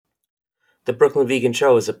The Brooklyn Vegan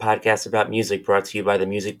Show is a podcast about music brought to you by the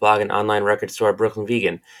music blog and online record store Brooklyn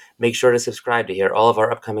Vegan. Make sure to subscribe to hear all of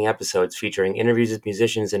our upcoming episodes featuring interviews with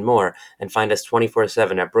musicians and more, and find us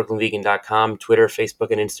 24/7 at brooklynvegan.com, Twitter, Facebook,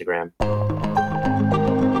 and Instagram.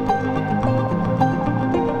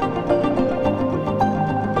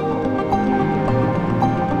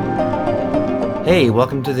 Hey,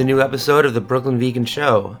 welcome to the new episode of the Brooklyn Vegan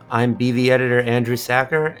Show. I'm BV editor Andrew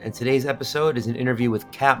Sacker, and today's episode is an interview with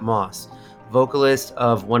Kat Moss, vocalist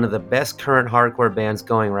of one of the best current hardcore bands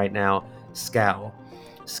going right now, Scowl.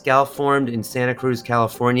 Scowl formed in Santa Cruz,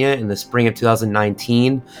 California in the spring of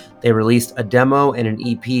 2019. They released a demo and an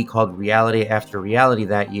EP called Reality After Reality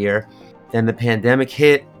that year. Then the pandemic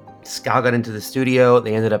hit. Scowl got into the studio.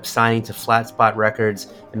 They ended up signing to Flat Spot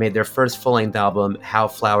Records and made their first full-length album, How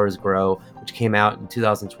Flowers Grow, which came out in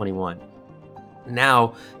 2021.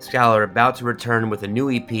 Now, Scowl are about to return with a new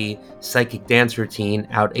EP, Psychic Dance Routine,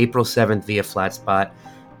 out April 7th via Flat Spot,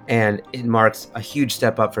 and it marks a huge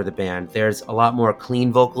step up for the band. There's a lot more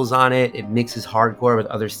clean vocals on it. It mixes hardcore with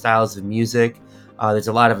other styles of music. There's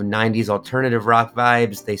a lot of 90s alternative rock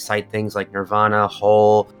vibes. They cite things like Nirvana,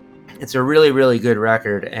 Hole. It's a really, really good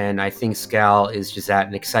record, and I think Scowl is just at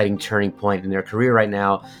an exciting turning point in their career right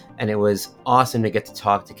now, and it was awesome to get to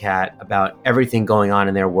talk to Kat about everything going on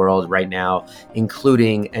in their world right now,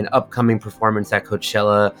 including an upcoming performance at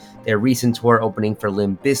Coachella, their recent tour opening for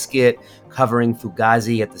Limp Bizkit, covering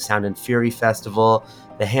Fugazi at the Sound and Fury Festival,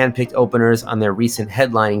 the handpicked openers on their recent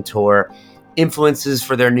headlining tour, influences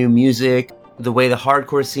for their new music, the way the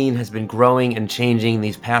hardcore scene has been growing and changing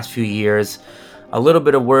these past few years, a little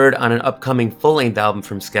bit of word on an upcoming full-length album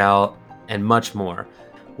from Scowl, and much more.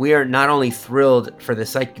 We are not only thrilled for the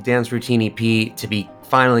Psychic Dance Routine EP to be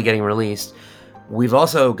finally getting released, we've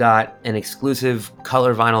also got an exclusive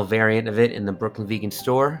color vinyl variant of it in the Brooklyn Vegan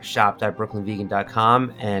store,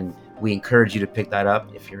 shop.brooklynvegan.com, and we encourage you to pick that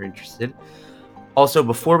up if you're interested. Also,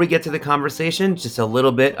 before we get to the conversation, just a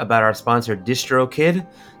little bit about our sponsor, DistroKid.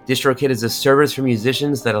 DistroKid is a service for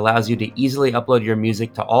musicians that allows you to easily upload your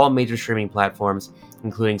music to all major streaming platforms,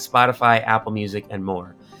 including Spotify, Apple Music, and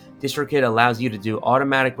more. DistroKid allows you to do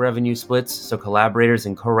automatic revenue splits so collaborators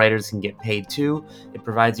and co-writers can get paid too. It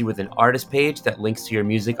provides you with an artist page that links to your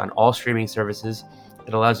music on all streaming services.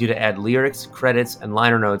 It allows you to add lyrics, credits, and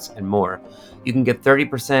liner notes, and more. You can get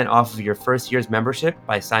 30% off of your first year's membership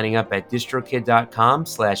by signing up at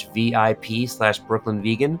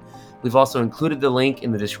distrokid.com/VIP/BrooklynVegan. We've also included the link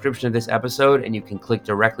in the description of this episode, and you can click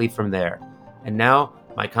directly from there. And now,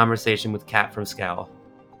 my conversation with Kat from Scowl.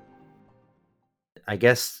 I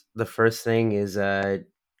guess the first thing is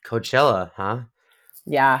Coachella, huh?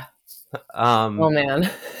 Yeah. Oh, man.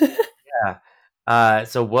 Yeah.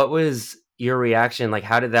 So what was your reaction? Like,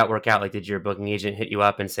 how did that work out? Like, did your booking agent hit you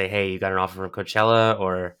up and say, hey, you got an offer from Coachella,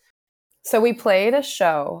 or? So we played a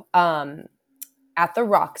show at the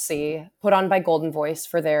Roxy, put on by Golden Voice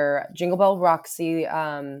for their Jingle Bell Roxy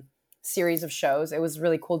series of shows. It was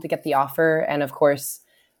really cool to get the offer. And of course,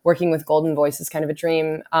 working with Golden Voice is kind of a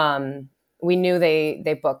dream. We knew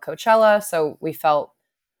they booked Coachella, so we felt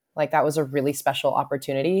like that was a really special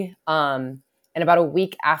opportunity. And about a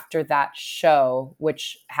week after that show,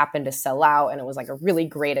 which happened to sell out, and it was like a really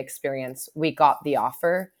great experience, we got the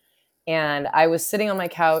offer. And I was sitting on my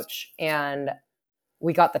couch, and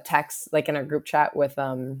we got the text like in our group chat with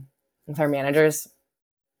our managers.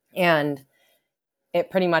 And it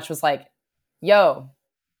pretty much was like, yo,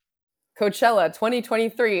 Coachella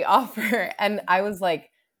 2023 offer. And I was like,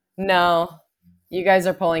 no, you guys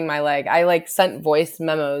are pulling my leg. I like sent voice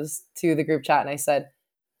memos to the group chat, and I said,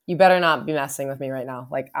 you better not be messing with me right now.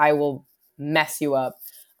 Like, I will mess you up.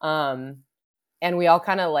 And we all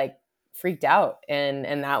kind of like freaked out.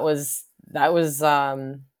 And that was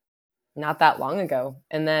not that long ago.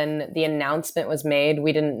 And then the announcement was made.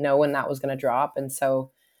 We didn't know when that was going to drop. And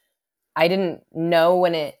so I didn't know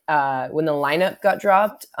when the lineup got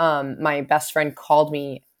dropped. My best friend called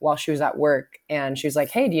me while she was at work, and she was like,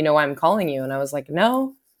 hey, do you know why I'm calling you? And I was like,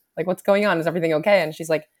 no, like, what's going on? Is everything okay? And she's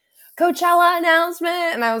like, Coachella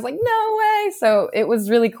announcement. And I was like, no way. So it was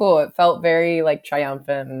really cool. It felt very like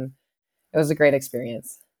triumphant, and it was a great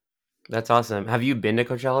experience. That's awesome. Have you been to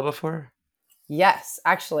Coachella before? Yes,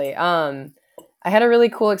 actually. I had a really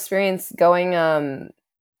cool experience going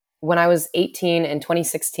when I was 18 in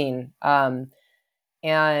 2016.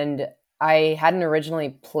 And I hadn't originally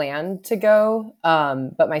planned to go,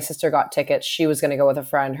 but my sister got tickets. She was going to go with a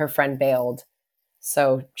friend. Her friend bailed.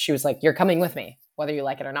 So she was like, you're coming with me, whether you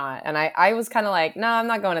like it or not. And I was kind of like, no, I'm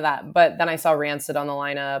not going to that. But then I saw Rancid on the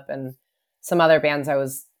lineup and some other bands I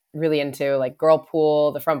was really into, like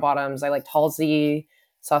Girlpool, the Front Bottoms. I liked Halsey,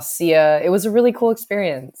 saw Sia. It was a really cool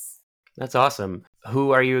experience. That's awesome.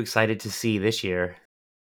 Who are you excited to see this year?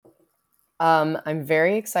 I'm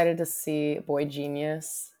very excited to see Boy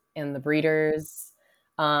Genius and the Breeders.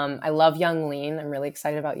 I love Young Lean. I'm really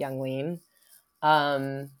excited about Young Lean.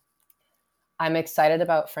 Um, I'm excited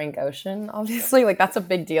about Frank Ocean, obviously. Like that's a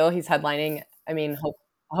big deal. He's headlining. I mean,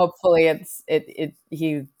 hopefully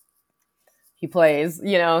he plays.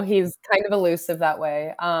 He's kind of elusive that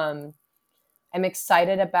way. I'm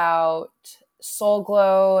excited about Soul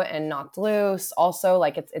Glow and Knocked Loose. Also,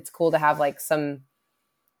 like it's cool to have like some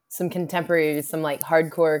contemporary, some like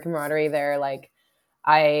hardcore camaraderie there. Like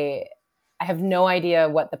I I have no idea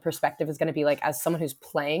what the perspective is going to be like as someone who's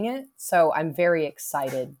playing it. So I'm very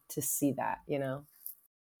excited to see that.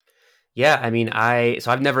 Yeah, I mean,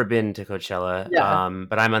 I've never been to Coachella, Yeah,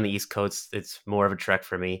 but I'm on the East Coast. It's more of a trek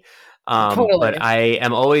for me. But totally. I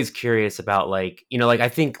am always curious about like, like I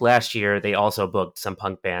think last year they also booked some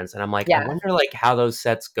punk bands, and I'm like, I Yeah, wonder like how those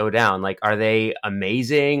sets go down. Like, are they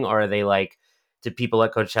amazing, or are they like, do people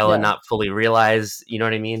at Coachella yeah. not fully realize? You know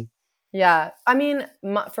what I mean? Yeah. I mean,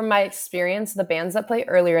 from my experience, the bands that play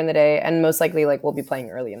earlier in the day, and most likely like will be playing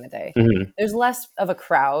early in the day, Hmm. there's less of a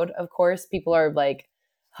crowd, of course. People are like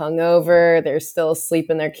hungover, they're still asleep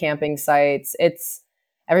in their camping sites. It's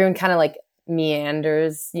everyone kind of like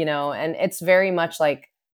meanders, and it's very much like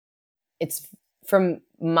it's from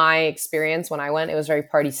my experience when I went, it was very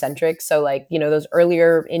party centric. So like, those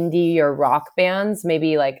earlier indie or rock bands,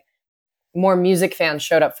 maybe like more music fans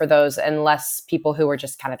showed up for those and less people who were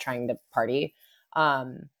just kind of trying to party.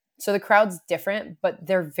 So the crowd's different, but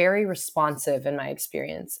they're very responsive in my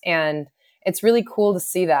experience. And it's really cool to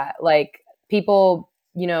see that. Like people,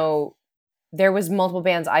 there was multiple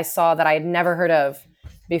bands I saw that I had never heard of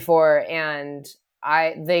before. And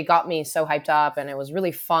they got me so hyped up and it was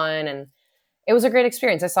really fun. And it was a great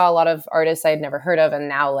experience. I saw a lot of artists I had never heard of, and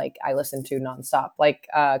now like I listen to nonstop. Like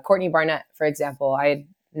Courtney Barnett, for example, I had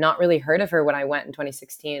not really heard of her when I went in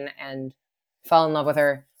 2016, and fell in love with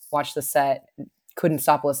her. Watched the set, couldn't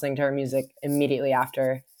stop listening to her music immediately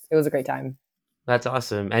after. It was a great time. That's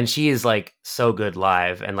awesome. And she is like so good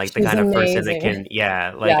live and like the She's kind of person that amazing. can,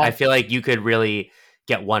 yeah, like Yeah. I feel like you could really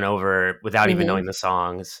get one over without even Hmm. knowing the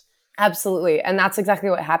songs. Absolutely. And that's exactly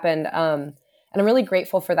what happened. And I'm really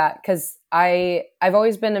grateful for that because I've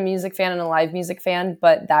always been a music fan and a live music fan,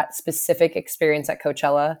 but that specific experience at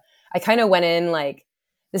Coachella, I kind of went in like,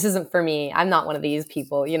 this isn't for me. I'm not one of these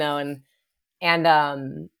people, and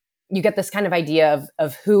you get this kind of idea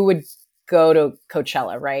of who would go to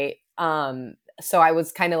Coachella, right? So I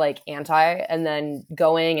was kind of like anti, and then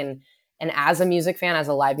going and as a music fan, as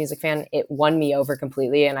a live music fan, it won me over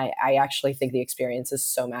completely, and I actually think the experience is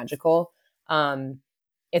so magical. Um,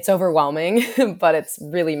 it's overwhelming, but it's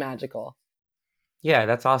really magical. Yeah,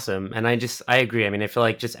 that's awesome. And I agree. I mean, I feel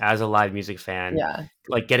like just as a live music fan, Yeah,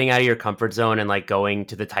 like getting out of your comfort zone and like going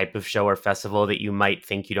to the type of show or festival that you might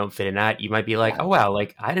think you don't fit in at, you might be like, yeah. oh wow,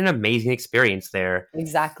 like I had an amazing experience there.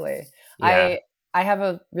 Exactly. Yeah. I have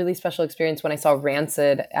a really special experience when I saw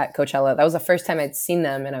Rancid at Coachella. That was the first time I'd seen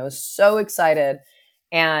them, and I was so excited.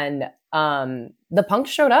 And the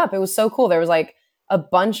punks showed up. It was so cool. There was like a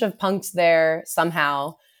bunch of punks there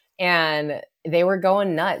somehow, and they were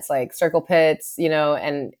going nuts, like circle pits,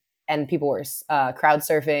 and people were crowd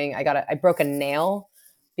surfing. I broke a nail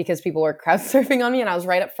because people were crowd surfing on me, and I was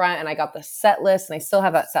right up front, and I got the set list, and I still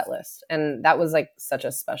have that set list, and that was like such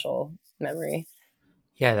a special memory.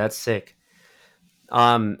 Yeah, that's sick.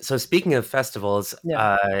 So speaking of festivals,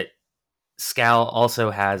 Yeah. Scowl also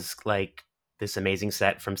has like this amazing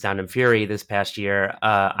set from Sound and Fury this past year.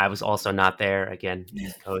 I was also not there again,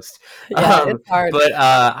 East Coast. Yeah, it's hard. But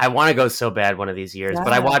I want to go so bad one of these years.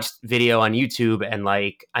 But I Yeah. watched video on YouTube and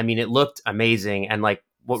like, I mean, it looked amazing. And like,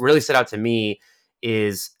 what really stood out to me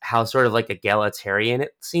is how sort of like egalitarian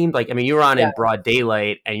it seemed. Like, I mean, you were on Yeah. in broad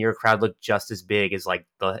daylight, and your crowd looked just as big as like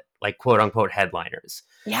the like quote unquote headliners.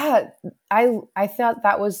 Yeah, I thought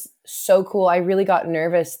that was so cool. I really got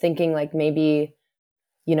nervous thinking like maybe,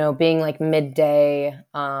 being like midday,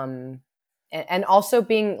 and also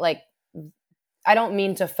being like, I don't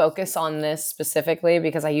mean to focus on this specifically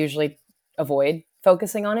because I usually avoid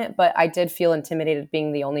focusing on it, but I did feel intimidated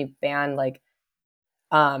being the only band like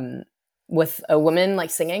um with a woman like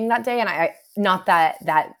singing that day, and I not that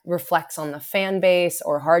that reflects on the fan base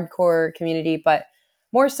or hardcore community, but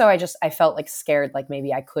more so I felt like scared, like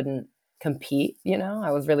maybe I couldn't compete.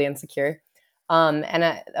 I was really insecure.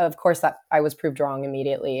 And of course that I was proved wrong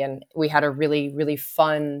immediately, and we had a really really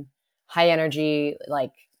fun, high energy,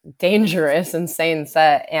 like dangerous, insane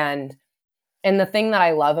set. And the thing that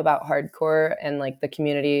I love about hardcore and like the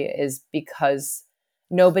community is because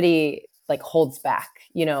nobody like holds back.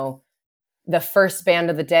 the first band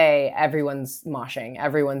of the day, everyone's moshing,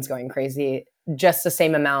 everyone's going crazy, just the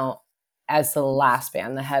same amount as the last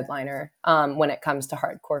band, the headliner, when it comes to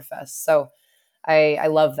hardcore fest. So I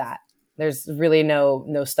love that. There's really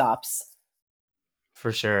no stops.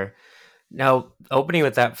 For sure. Now, opening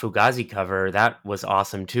with that Fugazi cover, that was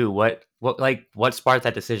awesome too. What sparked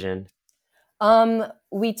that decision?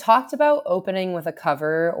 We talked about opening with a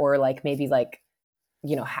cover or like maybe like,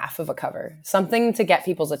 half of a cover, something to get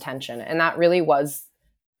people's attention. And that really was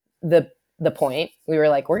the the point. We were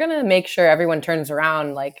like, we're gonna make sure everyone turns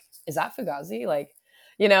around. Like, is that Fugazi? Like,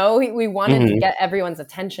 we wanted to Hmm. get everyone's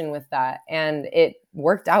attention with that, and it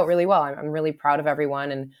worked out really well. I'm really proud of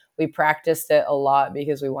everyone, and we practiced it a lot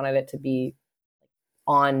because we wanted it to be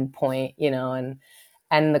on point,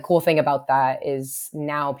 and the cool thing about that is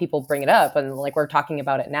now people bring it up and like we're talking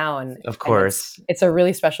about it now, and Of and it's course. it's a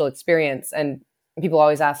really special experience, and people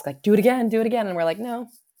always ask like, do it again, and we're like, no,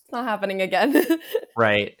 it's not happening again.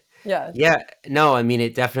 Right. Yeah. Yeah. No, I mean,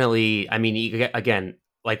 it definitely, I mean, again,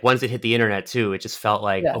 like once it hit the internet too, it just felt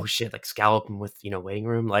like, Yeah. oh shit, like Scallop with, waiting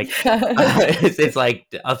room. Like, Yeah. it's like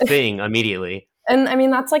a thing immediately. And I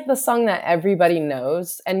mean, that's like the song that everybody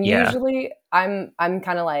knows. And Yeah. usually I'm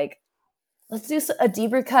kind of like, let's do a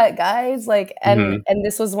deeper cut, guys. Like, and Hmm. and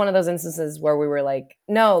this was one of those instances where we were like,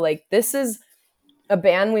 no, like this is a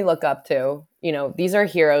band we look up to. These are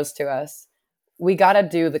heroes to us. We got to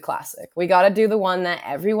do the classic. We got to do the one that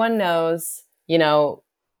everyone knows,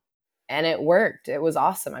 and it worked. It was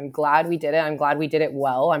awesome. I'm glad we did it. I'm glad we did it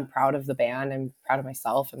well. I'm proud of the band. I'm proud of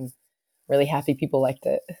myself. I'm really happy people liked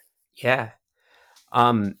it. Yeah.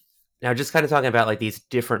 Um, Now just kind of talking about like these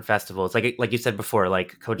different festivals, like you said before,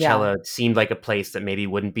 like Yeah. Coachella seemed like a place that maybe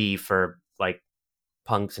wouldn't be for like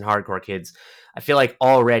punks and hardcore kids. I feel like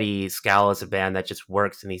already Scowl is a band that just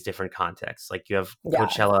works in these different contexts. Like you have Yeah.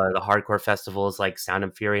 Coachella, the hardcore festivals like Sound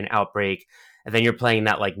and Fury and Outbreak, and then you're playing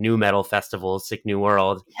that like new metal festival, Sick New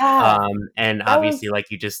World. Yeah. And That obviously, was like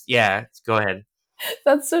you just, yeah, go ahead.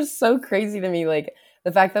 That's just so crazy to me. Like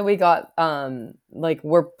the fact that we got like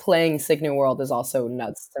we're playing Signal World is also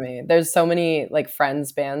nuts to me. There's so many like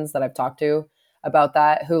friends bands that I've talked to about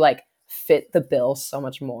that who like fit the bill so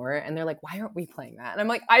much more, and they're like, why aren't we playing that? And I'm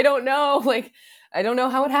like, I don't know. Like I don't know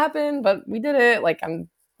how it happened, but we did it. Like I'm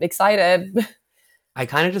excited. I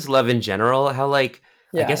kind of just love in general how like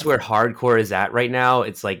I Yeah. guess where hardcore is at right now,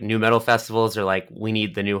 it's like new metal festivals are like we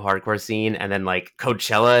need the new hardcore scene, and then like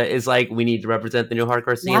Coachella is like we need to represent the new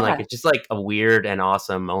hardcore scene. Like Yeah. it's just like a weird and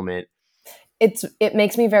awesome moment. It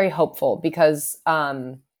makes me very hopeful because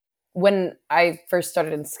when I first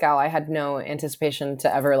started in Scowl, I had no anticipation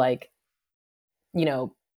to ever like, you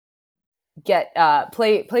know, get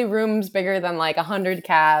play rooms bigger than like 100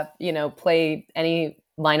 cap, play any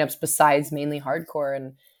lineups besides mainly hardcore,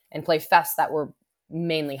 and play fests that were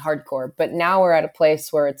mainly hardcore. But now we're at a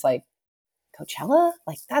place where it's like Coachella,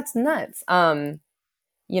 like that's nuts. And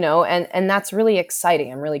that's really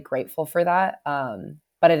exciting. I'm really grateful for that.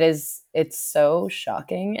 But it's so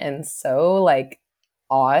shocking and so like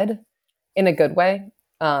odd in a good way.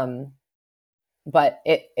 But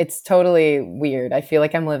it's totally weird. I feel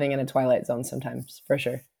like I'm living in a twilight zone sometimes, for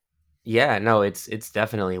sure. Yeah, no, it's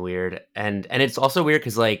definitely weird, and it's also weird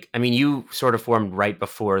because like I mean, you sort of formed right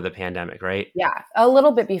before the pandemic, right? Yeah, a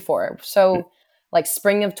little bit before. So, like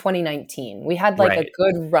spring of 2019, we had like a Right.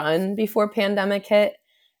 good run before pandemic hit,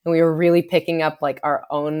 and we were really picking up like our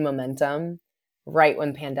own momentum right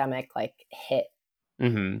when pandemic like hit.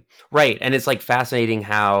 Hmm. Right. And it's like fascinating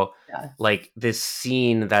how Yeah. like this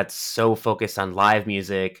scene that's so focused on live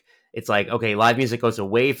music, it's like, okay, live music goes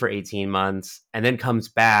away for 18 months and then comes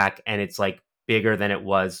back and it's like bigger than it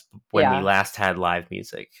was when we Yeah. last had live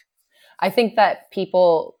music. I think that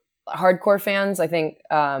people, hardcore fans, I think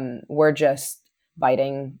were just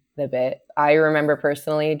biting the bit. I remember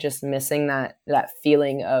personally just missing that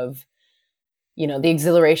feeling of the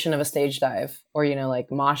exhilaration of a stage dive, or like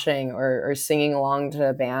moshing, or singing along to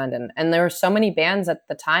a band, and there were so many bands at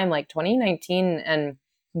the time, like 2019 and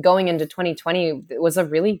going into 2020. It was a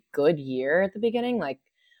really good year at the beginning. Like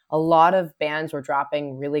a lot of bands were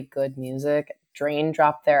dropping really good music. Drain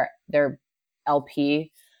dropped their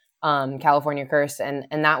LP, California Curse, and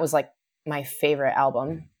that was like my favorite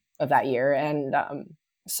album of that year. And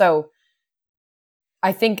so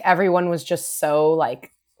I think everyone was just so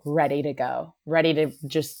like ready to go, ready to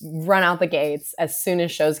just run out the gates as soon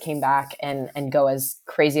as shows came back, and go as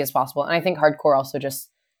crazy as possible. And I think hardcore also just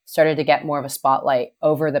started to get more of a spotlight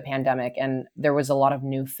over the pandemic, and there was a lot of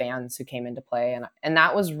new fans who came into play, and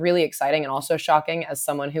that was really exciting and also shocking as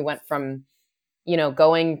someone who went from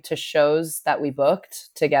going to shows that we booked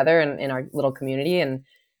together in our little community, and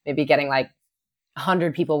maybe getting like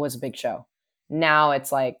 100 people was a big show. Now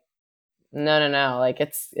it's like, no, no, no. Like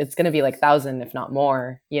it's going to be like 1,000, if not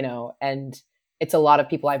more, and it's a lot of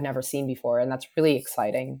people I've never seen before. And that's really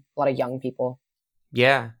exciting. A lot of young people.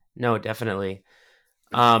 Yeah, no, definitely.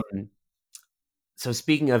 Um, so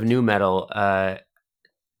speaking of new metal,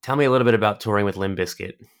 tell me a little bit about touring with Limp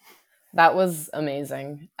Bizkit. That was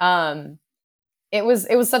amazing. It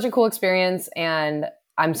was such a cool experience, and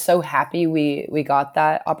I'm so happy we got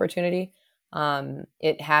that opportunity.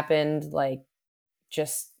 It happened like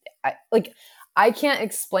just like I can't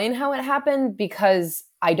explain how it happened because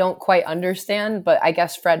I don't quite understand, but I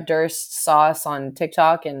guess Fred Durst saw us on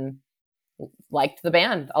TikTok and liked the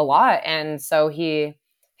band a lot, and so he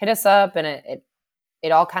hit us up, and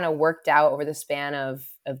it all kind of worked out over the span of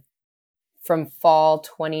from fall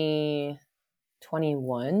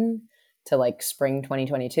 2021 to like spring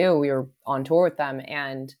 2022. We were on tour with them,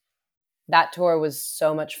 and that tour was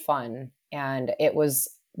so much fun, and it was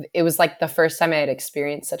like the first time I had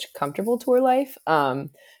experienced such comfortable tour life,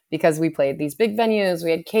 because we played these big venues, we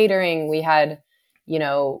had catering, we had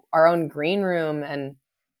our own green room, and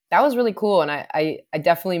that was really cool. And I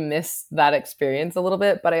definitely missed that experience a little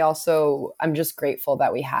bit, but I'm just grateful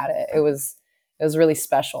that we had it. It was really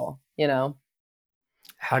special.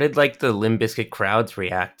 How did like the Limp Bizkit crowds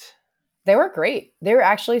react? They were great. They were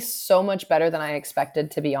actually so much better than I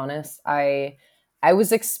expected, to be honest. I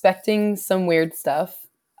was expecting some weird stuff.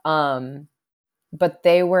 Um, but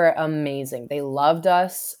they were amazing. They loved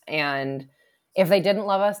us, and if they didn't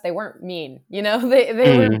love us, they weren't mean. They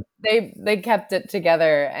were Mm. they kept it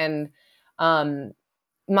together. And um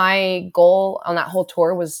my goal on that whole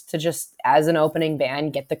tour was to just, as an opening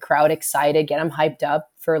band, get the crowd excited, get them hyped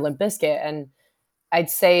up for Limp Bizkit. And I'd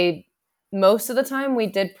say most of the time we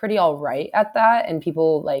did pretty all right at that, and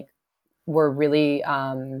people like were really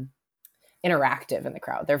interactive in the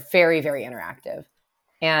crowd. They're very, very interactive.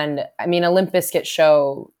 And I mean, a Limp Bizkit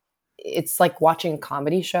show, it's like watching a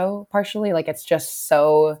comedy show partially. Like it's just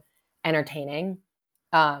so entertaining.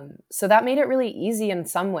 So that made it really easy in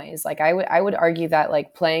some ways. Like I would argue that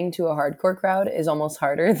like playing to a hardcore crowd is almost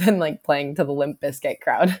harder than like playing to the Limp Bizkit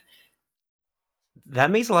crowd.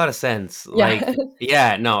 That makes a lot of sense. Yeah. Like,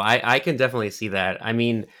 yeah, no, I can definitely see that. I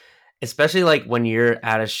mean, especially like when you're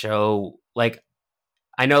at a show, like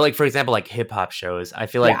I know, like for example, like hip hop shows, I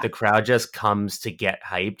feel like Yeah. the crowd just comes to get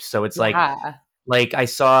hyped. So it's Yeah. like I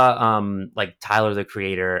saw like Tyler the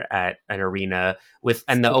Creator at an arena with,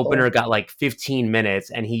 and the So opener cool. got like 15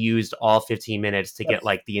 minutes, and he used all 15 minutes to get That's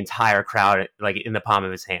like the entire crowd like in the palm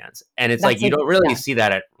of his hands. And it's like that's you like, don't really yeah. see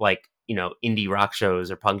that at like, indie rock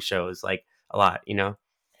shows or punk shows like a lot.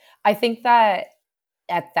 I think that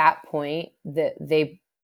at that point that they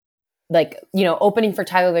like, opening for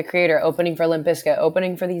Tyler the Creator, opening for Limp Bizkit,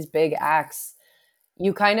 opening for these big acts,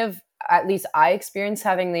 you kind of, at least I experience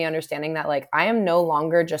having the understanding that like I am no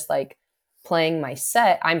longer just like playing my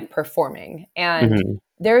set, I'm performing. And Hmm.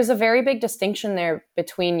 there's a very big distinction there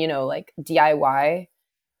between, like DIY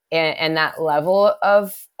and that level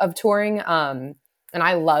of touring. And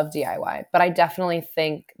I love DIY, but I definitely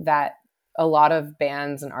think that a lot of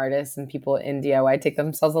bands and artists and people in DIY take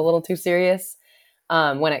themselves a little too serious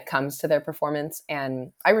when it comes to their performance.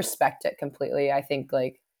 And I respect it completely. I think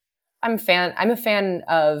like I'm a fan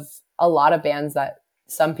of a lot of bands that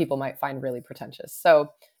some people might find really pretentious.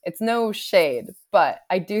 So it's no shade, but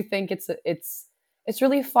I do think it's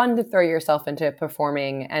really fun to throw yourself into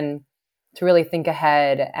performing and to really think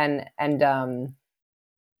ahead and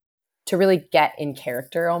to really get in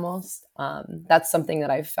character almost. That's something that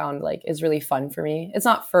I've found like is really fun for me. It's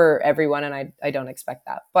not for everyone, and I don't expect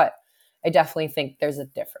that, but I definitely think there's a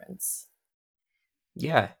difference.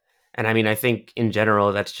 Yeah. And I mean, I think in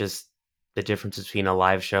general, that's just the difference between a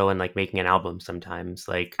live show and like making an album sometimes.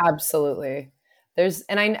 Like, Absolutely.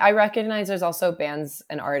 And I recognize there's also bands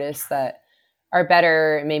and artists that are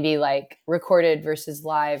better maybe like recorded versus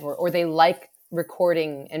live, or they like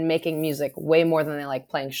recording and making music way more than they like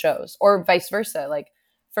playing shows, or vice versa. Like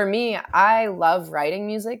for me, I love writing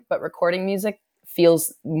music, but recording music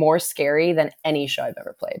feels more scary than any show I've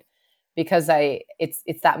ever played, because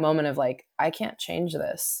it's that moment of like I can't change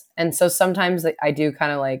this. And so sometimes I do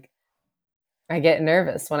kind of like I get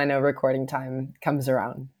nervous when I know recording time comes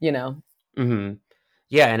around. mhm.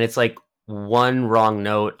 Yeah, and it's like one wrong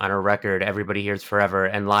note on a record everybody hears forever,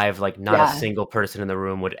 and live, like not a Yeah. single person in the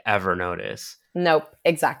room would ever notice. Nope,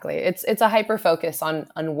 exactly. It's a hyper focus on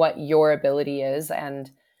what your ability is, and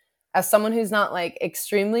as someone who's not like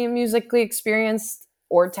extremely musically experienced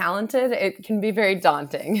or talented, it can be very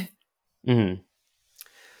daunting. Hmm.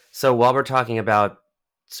 So while we're talking about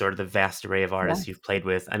sort of the vast array of Yeah. artists you've played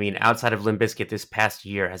with. I mean, outside of Limp Bizkit, this past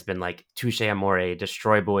year has been like Touche Amore,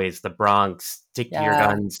 Destroy Boys, The Bronx, Stick to Your Yeah.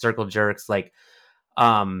 Guns, Circle Jerks. Like,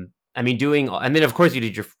 I mean, and then of course you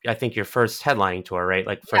did I think your first headlining tour, right?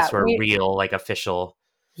 Like first Yeah. sort of real, like official.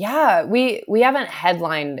 Yeah, we haven't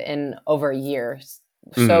headlined in over a year.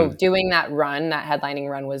 So Mhm. doing that run, that headlining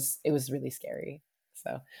run it was really scary.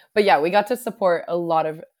 So, but yeah, we got to support a lot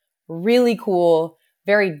of really cool,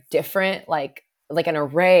 very different like an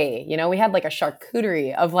array. You know, we had like a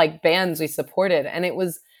charcuterie of like bands we supported and it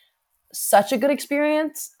was such a good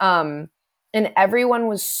experience. And everyone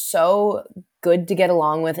was so good to get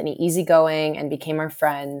along with and easygoing and became our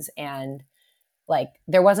friends and like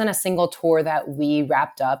there wasn't a single tour that we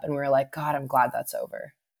wrapped up and we were like, God, I'm glad that's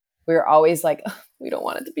over. We were always like, "Ugh, we don't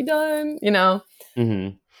want it to be done, you know?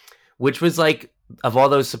 Mhm. Which was like of all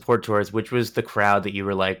those support tours, which was the crowd that you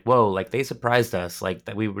were like, "Whoa, like they surprised us." Like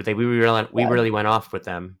that we Yeah. really went off with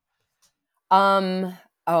them. Um,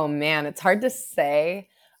 oh man, it's hard to say.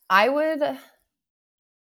 I would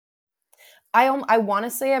I want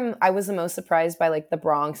to say I was the most surprised by like the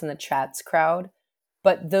Bronx and the Chats crowd,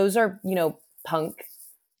 but those are, you know, punk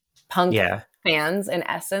Yeah. fans in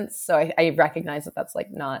essence, so I recognize that that's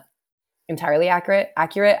like not entirely accurate.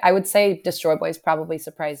 I would say Destroy Boys probably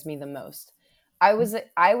surprised me the most. I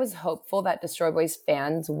was hopeful that Destroy Boys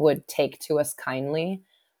fans would take to us kindly,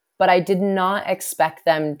 but I did not expect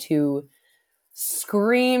them to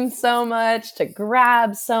scream so much, to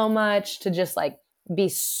grab so much, to just like be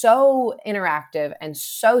so interactive and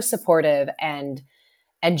so supportive and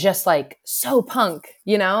just like so punk,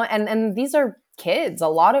 you know? And these are kids. A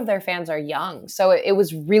lot of their fans are young. So it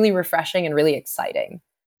was really refreshing and really exciting.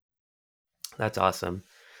 That's awesome.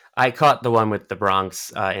 I caught the one with the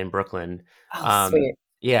Bronx in Brooklyn. Oh, Um, sweet.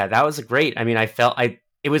 yeah, that was great. I mean,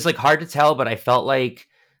 it was like hard to tell, but I felt like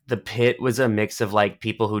the pit was a mix of like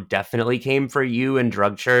people who definitely came for you and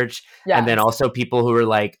Drug Church, and then Yes. also people who were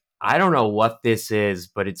like, I don't know what this is,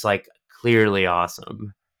 but it's like clearly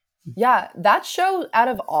awesome. Yeah, that show out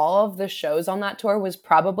of all of the shows on that tour was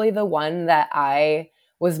probably the one that I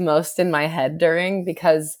was most in my head during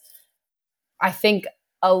because I think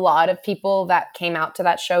a lot of people that came out to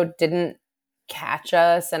that show didn't catch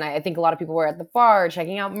us. And I think a lot of people were at the bar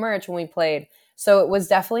checking out merch when we played. So it was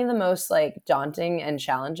definitely the most like daunting and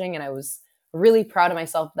challenging. And I was really proud of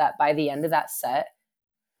myself that by the end of that set,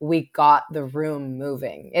 we got the room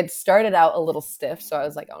moving. It started out a little stiff. So I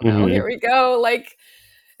was like, oh no, here Hmm. we go. Like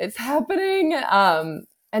it's happening. And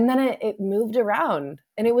then it moved around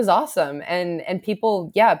and it was awesome. And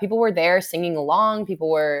people, yeah, people were there singing along.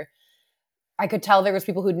 I could tell there was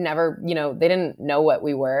people who'd never, you know, they didn't know what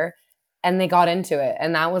we were and they got into it.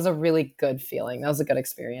 And that was a really good feeling. That was a good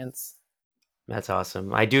experience. That's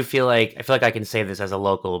awesome. I feel like I can say this as a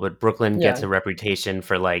local, but Brooklyn gets Yeah. a reputation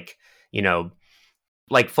for like, you know,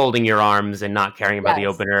 like folding your arms and not caring about the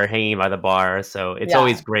Yes. opener, hanging by the bar. So it's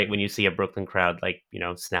always Yeah. great when you see a Brooklyn crowd like,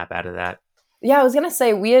 snap out of that. Yeah, I was gonna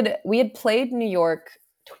say we had played New York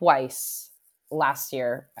twice last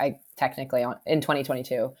year. I technically in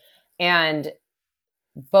 2022, and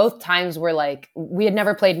both times were like we had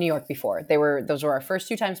never played New York before. Those were our first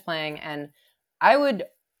two times playing, and I would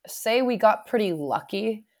say we got pretty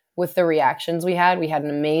lucky with the reactions we had. We had an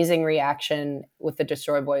amazing reaction with the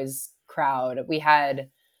Destroy Boys crowd. We had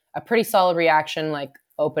a pretty solid reaction, like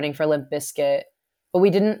opening for Limp Bizkit, but we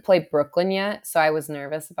didn't play Brooklyn yet, so I was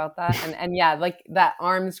nervous about that. And yeah, like that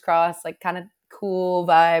arms crossed, like kind of cool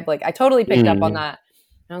vibe. Like I totally picked up on Mm. that.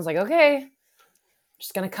 And I was like, okay,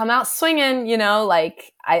 just gonna come out swinging, you know,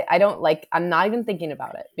 like I don't like I'm not even thinking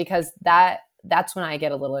about it because that's when I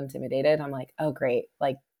get a little intimidated. I'm like, oh great,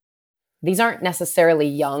 like these aren't necessarily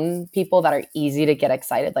young people that are easy to get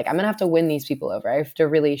excited. Like I'm gonna have to win these people over. I have to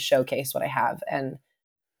really showcase what I have, and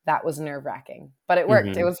that was nerve wracking, but it worked.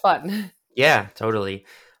 It Hmm. was fun. Yeah, totally.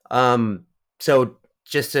 Um, so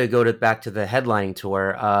just to go back to the headlining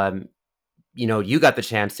tour, you got the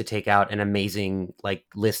chance to take out an amazing like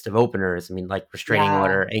list of openers. I mean, like Restraining Yeah,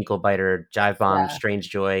 Order, Ankle Biter, Jive Bomb, yeah, Strange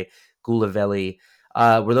Joy, Gulavelli.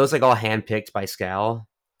 Were those like all handpicked by Scowl?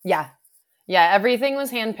 yeah, yeah. Everything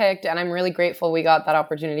was handpicked, and I'm really grateful we got that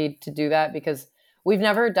opportunity to do that because we've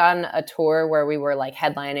never done a tour where we were like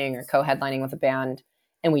headlining or co-headlining with a band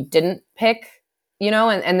and we didn't pick, you know.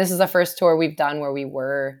 And this is the first tour we've done where we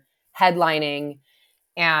were headlining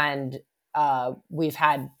and we've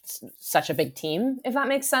had such a big team, if that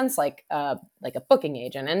makes sense, like a booking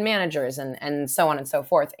agent and managers and so on and so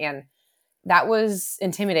forth. And that was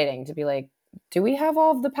intimidating to be like, do we have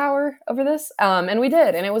all of the power over this? And we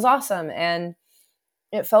did, and it was awesome. And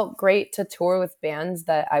it felt great to tour with bands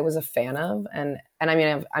that I was a fan of, and I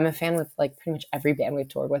mean I'm a fan with like pretty much every band we've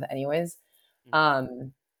toured with, anyways. Mhm.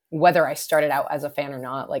 Um, Whether I started out as a fan or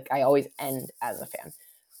not, like I always end as a fan.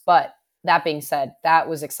 But that being said, that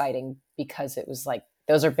was exciting because it was like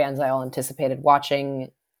those are bands I all anticipated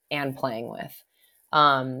watching and playing with.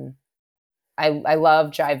 Um, I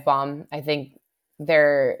love Jive Bomb. I think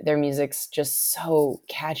their music's just so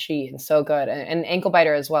catchy and so good. And Ankle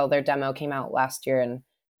Biter as well. Their demo came out last year and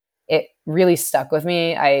it really stuck with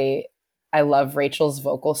me. I love Rachel's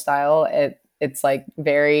vocal style. It's like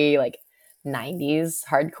very like 90s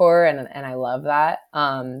hardcore and I love that.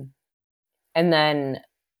 And then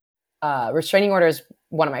Restraining Order is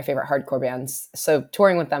one of my favorite hardcore bands. So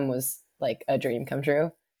touring with them was like a dream come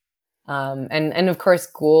true. And of course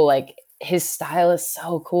Ghoul, like his style is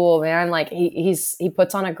so cool, man. Like he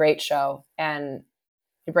puts on a great show and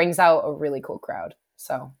he brings out a really cool crowd.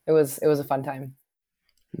 So it was a fun time.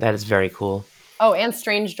 That is very cool. Oh, and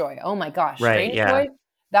Strange Joy. Oh my gosh, Right. Strange Yeah. Joy.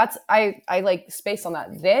 That's I like space on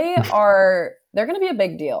that. They're gonna be a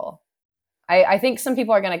big deal. I think some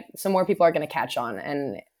more people are gonna catch on,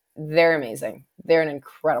 and they're amazing. They're an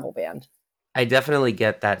incredible band. I definitely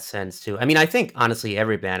get that sense too. I mean, I think honestly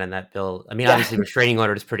every band in that bill. I mean, Yeah, obviously Restraining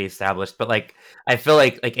Order is pretty established, but like I feel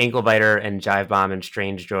like Ankle Biter and Jive Bomb and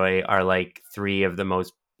Strange Joy are like three of the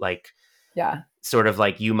most like yeah, sort of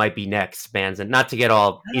like you might be next bands, and not to get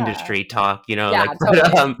all yeah, industry talk, yeah. like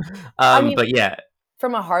Totally. I mean, but yeah,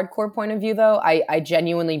 from a hardcore point of view, though, I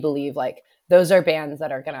genuinely believe like those are bands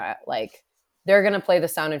that are gonna like they're gonna play the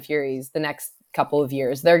Sound and Furies the next couple of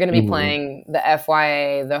years. They're gonna be mhm. playing the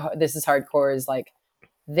FYA, the This Is Hardcore is like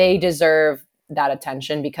they deserve that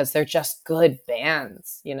attention because they're just good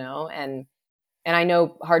bands, you know? And I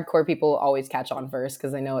know hardcore people always catch on first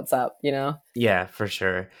because they know what's up, you know? Yeah, for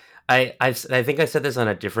sure. I think I said this on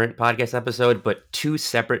a different podcast episode, but two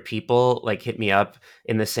separate people like hit me up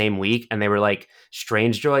in the same week, and they were like,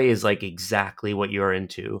 "Strange Joy is like exactly what you're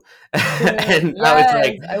into," and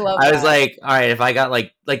Yes, I love I was that. like, all right, if I got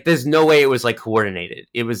there's no way it was like coordinated.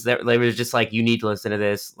 It was that like, it was just like you need to listen to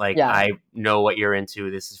this. Like Yeah, I know what you're into.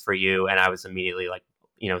 This is for you, and I was immediately like,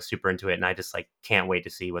 super into it, and I just like can't wait to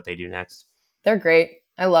see what they do next. they're great.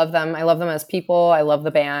 I love them. I love them as people. I love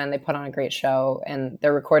the band. They put on a great show and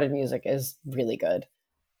their recorded music is really good.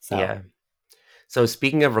 So, Yeah. So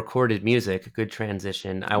speaking of recorded music, good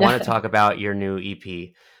transition. I want to talk about your new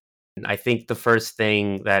EP. I think the first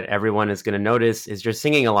thing that everyone is going to notice is you're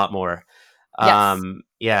singing a lot more. yes.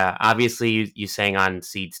 Yeah, obviously you sang on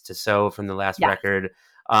Seeds to Sow from the last Yeah. record,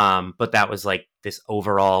 but that was like this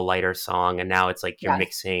overall lighter song, and now it's like you're Yeah.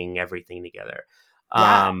 mixing everything together.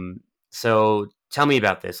 Yeah. Um, so tell me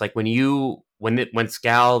about this. Like when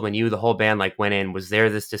Scowl, when you the whole band like went in, was there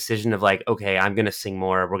this decision of like, okay, I'm gonna sing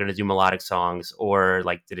more, we're gonna do melodic songs, or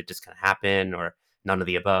like did it just kind of happen, or none of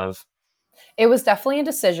the above? It was definitely a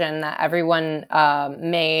decision that everyone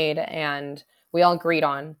made and we all agreed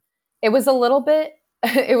on. It was a little bit,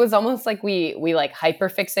 it was almost like we like hyper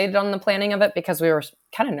fixated on the planning of it because we were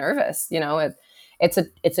kind of nervous, you know, it's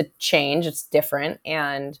a change, it's different.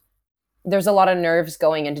 And there's a lot of nerves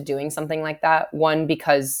going into doing something like that. One,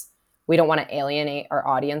 because we don't want to alienate our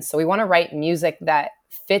audience. So we want to write music that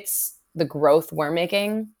fits the growth we're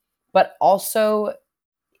making, but also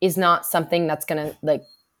is not something that's going to like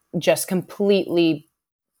just completely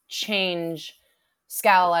change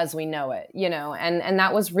Scowl as we know it, you know, and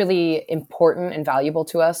that was really important and valuable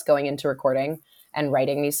to us going into recording and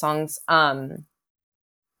writing these songs.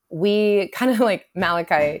 We kind of like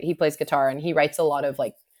Malachi, he plays guitar and he writes a lot of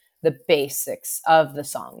like the basics of the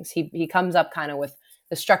songs. He comes up kind of with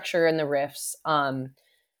the structure and the riffs.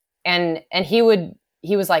 And he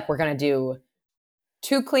was like, we're gonna do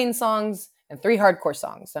 2 clean songs and 3 hardcore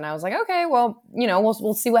songs. And I was like, okay, well, you know,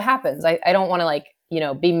 we'll see what happens. I don't want to like, you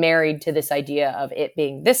know, be married to this idea of it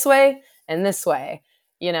being this way and this way,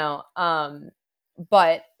 you know.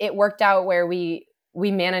 But it worked out where we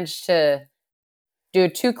managed to do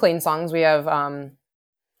 2 clean songs. We have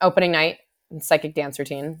opening night and psychic dance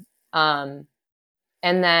routine. And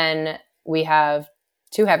then we have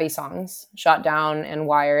 2 heavy songs, Shot Down and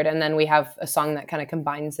Wired. And then we have a song that kind of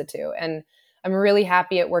combines the two. And I'm really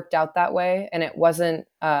happy it worked out that way. And it wasn't,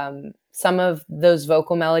 some of those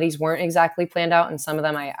vocal melodies weren't exactly planned out. And some of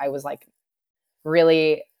them I was like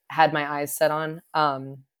really had my eyes set on.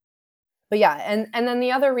 But yeah. And then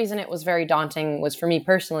the other reason it was very daunting was for me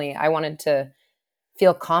personally, I wanted to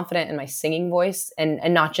feel confident in my singing voice and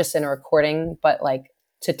not just in a recording, but like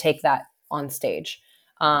to take that on stage.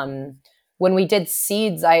 Um, when we did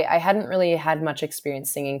Seeds, I hadn't really had much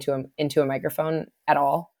experience singing into a microphone at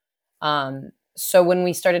all. so when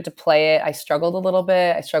we started to play it, I struggled a little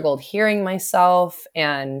bit. I struggled hearing myself,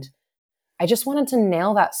 and I just wanted to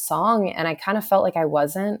nail that song, and I kind of felt like I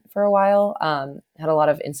wasn't for a while. Had a lot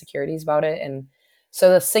of insecurities about it, and so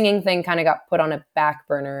the singing thing kind of got put on a back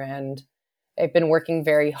burner, and I've been working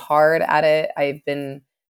very hard at it.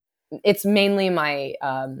 It's mainly my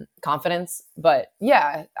confidence, but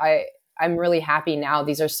yeah, I'm really happy now.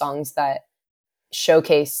 These are songs that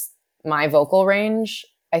showcase my vocal range,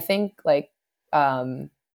 I think, um,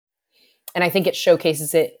 and I think it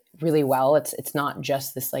showcases it really well. It's not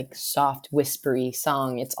just this like soft whispery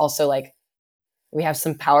song. It's also like we have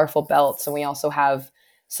some powerful belts, and we also have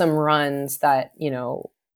some runs that,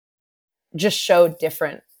 just show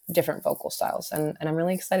different vocal styles, and I'm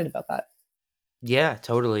really excited about that. Yeah,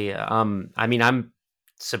 totally. I mean, I'm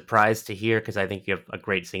surprised to hear because I think you have a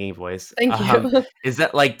great singing voice. Thank you. Is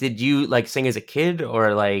that like, did you like sing as a kid,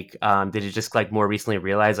 or like, did you just like more recently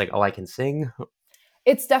realize like, oh, I can sing?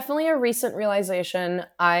 It's definitely a recent realization.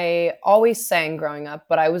 I always sang growing up,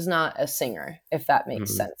 but I was not a singer, if that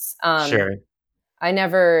makes Mhm. sense. Sure. I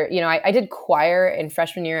never, I did choir in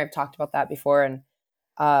freshman year. I've talked about that before, and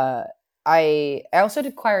uh, I also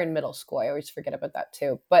did choir in middle school. I always forget about that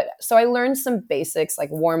too. But so I learned some basics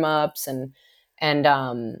like warm ups and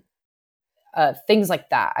things like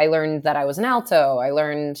that. I learned that I was an alto. I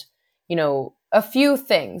learned, a few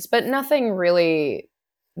things, but nothing really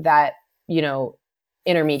that, you know,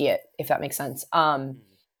 intermediate, if that makes sense. Mhm.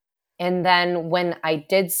 And then when I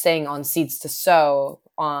did sing on Seeds to Sow,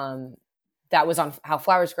 that was on How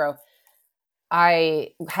Flowers Grow,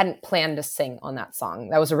 I hadn't planned to sing on that song.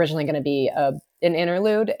 That was originally going to be an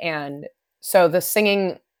interlude. And so the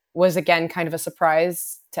singing was again kind of a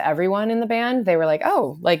surprise to everyone in the band. They were like,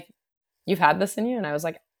 oh, like you've had this in you? And I was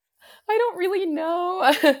like, I don't really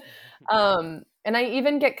know. And I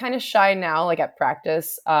even get kind of shy now, like at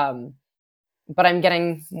practice. But I'm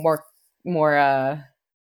getting more, more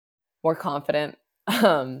confident.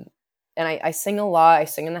 Um, and I sing a lot. I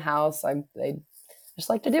sing in the house. I just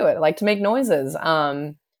like to do it. I like to make noises.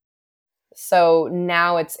 So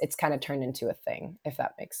now it's kind of turned into a thing, if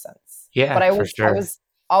that makes sense. But Yeah, I for was I sure. was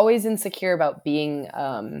always insecure about being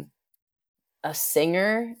a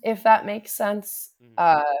singer, if that makes sense.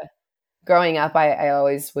 Mhm. Growing up,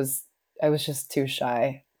 I was just too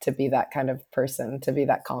shy to be that kind of person, to be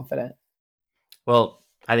that confident. Well,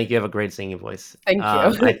 I think you have a great singing voice. Thank you.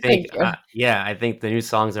 I think, Thank you. yeah, I think the new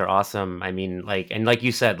songs are awesome. I mean, like, and like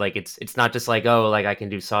you said, like it's not just like, oh, like I can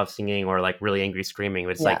do soft singing or like really angry screaming.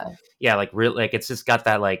 But it's like, Yeah. yeah, like real, like it's just got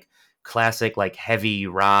that like classic like heavy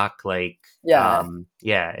rock, like, Yeah.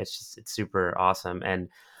 yeah, it's just it's super awesome. And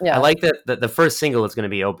I Yeah. like that the first single is going to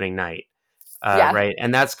be opening night. Yeah. Right,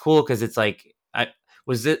 and that's cool because it's like,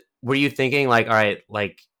 were you thinking like, all right,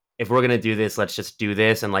 like if we're gonna do this, let's just do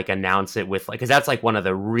this and like announce it with like, because that's like one of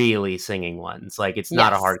the really singing ones. Like it's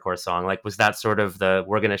not a Yes. hardcore song. Like was that sort of the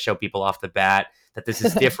we're gonna show people off the bat that this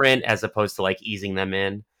is different as opposed to like easing them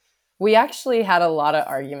in? We actually had a lot of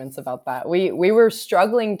arguments about that. We were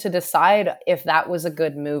struggling to decide if that was a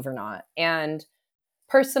good move or not. And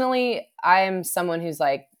personally, I am someone who's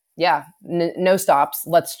like, yeah, no stops.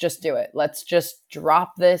 Let's just do it. Let's just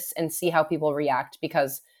drop this and see how people react,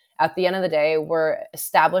 because at the end of the day, we're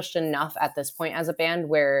established enough at this point as a band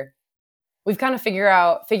where we've kind of figured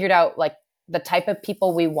out like the type of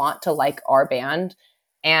people we want to like our band,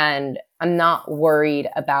 and I'm not worried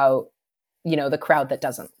about, the crowd that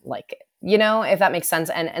doesn't like it, if that makes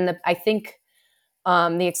sense. I think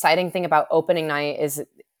the exciting thing about opening night is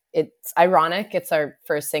it's ironic. It's our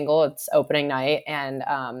first single. It's opening night, and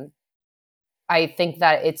I think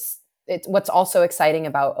that it's what's also exciting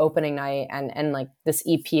about opening night and like this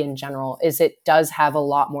EP in general is it does have a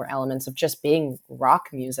lot more elements of just being rock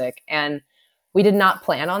music, and we did not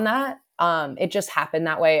plan on that. It just happened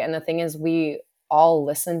that way, and the thing is, we all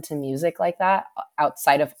listen to music like that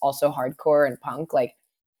outside of also hardcore and punk. Like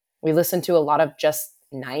we listen to a lot of just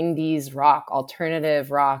 90s rock,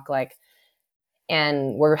 alternative rock, like,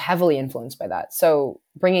 and we're heavily influenced by that. So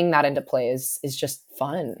bringing that into play is just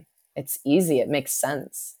fun. It's easy. It makes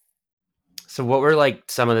sense. So what were like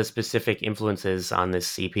some of the specific influences on this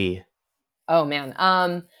CP? Oh man.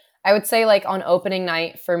 I would say like on opening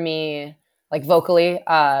night for me, like vocally,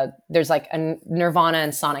 there's like a Nirvana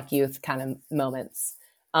and Sonic Youth kind of moments.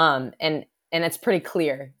 And it's pretty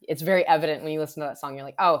clear. It's very evident when you listen to that song. You're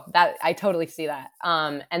like, oh, that I totally see that.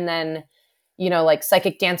 And then, like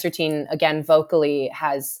Psychic Dance Routine again vocally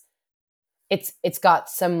has it's got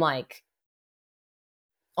some like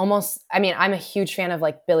almost, I mean, I'm a huge fan of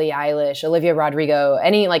like Billie Eilish, Olivia Rodrigo,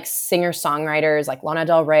 any like singer songwriters like Lana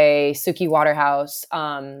Del Rey, Suki Waterhouse.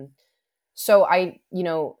 So I,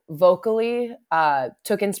 vocally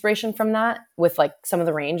took inspiration from that with like some of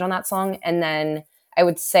the range on that song. And then I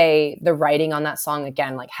would say the writing on that song,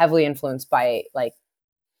 again, like heavily influenced by like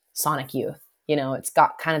Sonic Youth. It's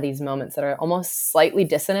got kind of these moments that are almost slightly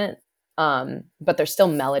dissonant, but there's still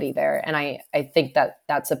melody there. And I think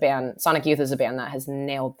that's a band, Sonic Youth is a band that has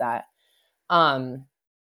nailed that. Um,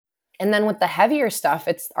 and then with the heavier stuff,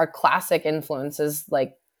 it's our classic influences,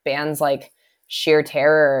 like bands like Sheer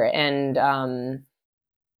Terror and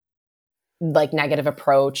like Negative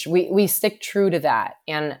Approach. We stick true to that,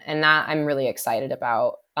 and that I'm really excited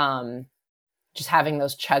about. Just having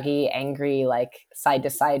those chuggy, angry, like side to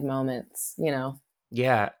side moments.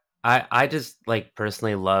 Yeah, I just, like,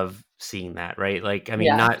 personally love seeing that, right? Like, I mean,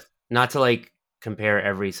 Yeah, not to, like, compare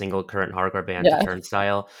every single current hardcore band to yeah,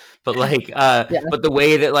 Turnstile, but, like, yeah, but the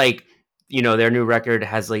way that, like, their new record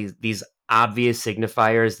has, like, these obvious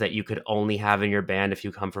signifiers that you could only have in your band if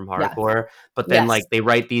you come from yeah, hardcore, but then, like, yes, they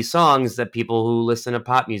write these songs that people who listen to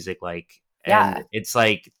pop music like, and yeah, it's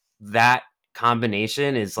like that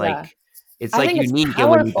combination is, yeah. it's, I like, think it's unique, and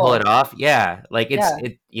when you pull powerful. it off, yeah, like, Yeah,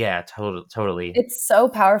 yeah, totally. it's so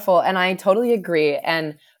powerful, and I totally agree.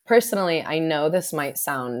 And personally, I know this might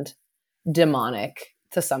sound demonic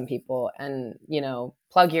to some people, and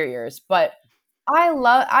plug your ears, but I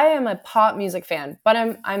am a pop music fan, but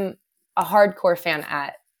I'm a hardcore fan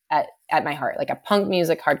at my heart, like a punk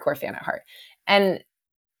music hardcore fan at heart. And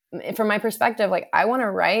from my perspective, like I want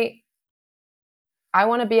to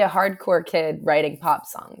be a hardcore kid writing pop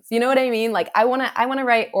songs. You know what I mean? Like I want to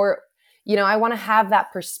write, or I want to have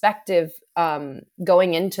that perspective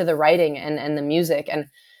going into the writing and the music, and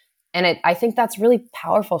I think that's really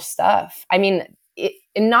powerful stuff. I mean,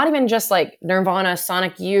 and not even just like Nirvana,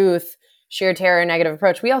 Sonic Youth, Sheer Terror, Negative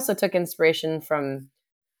Approach. We also took inspiration from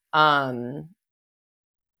um,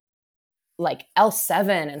 like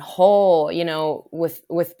L7 and Hole,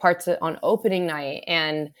 with parts on opening night,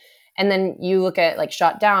 and then you look at like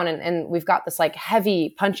Shot Down, and we've got this like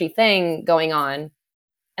heavy, punchy thing going on,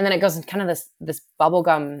 and then it goes in kind of this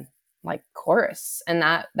bubblegum like chorus, and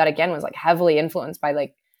that again was like heavily influenced by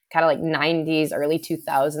like kind of like 90s early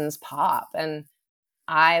 2000s pop, and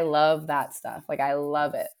I love that stuff. Like I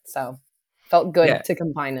love it. So felt Yeah. good to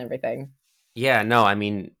combine everything. Yeah, no, I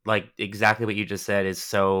mean, like, exactly what you just said is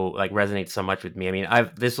so like, resonates so much with me. I mean,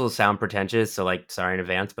 I've this will sound pretentious, so, like, sorry in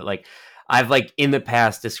advance, but, like, I've, like, in the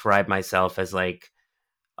past described myself as, like,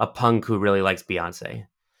 a punk who really likes Beyoncé.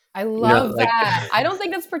 I love Like that. I don't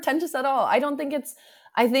think it's pretentious at all. I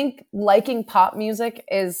think liking pop music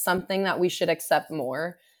is something that we should accept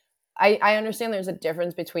more. I understand there's a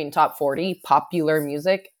difference between top 40 popular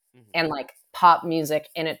music and Mhm. like pop music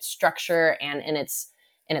in its structure and in its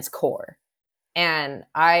core. And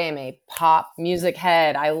I am a pop music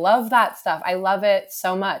head. I love that stuff. I love it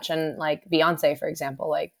so much. And like Beyonce, for example,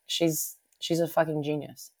 like she's a fucking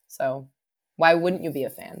genius. So why wouldn't you be a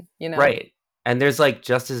fan? Right, and there's, like,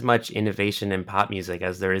 just as much innovation in pop music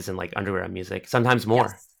as there is in, like, underground music, sometimes more.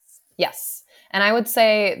 Yes. Yes. And I would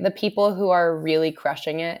say the people who are really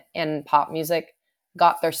crushing it in pop music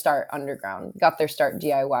got their start underground, got their start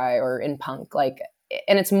DIY or in punk. Like,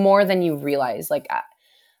 and it's more than you realize. Like,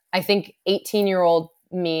 I think 18-year-old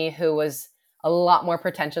me, who was a lot more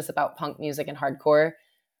pretentious about punk music and hardcore,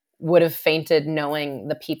 would have fainted knowing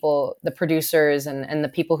the people, the producers, and the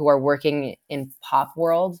people who are working in pop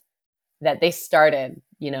world, that they started,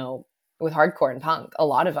 with hardcore and punk, a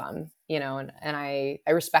lot of them, and I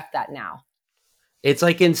respect that now. It's,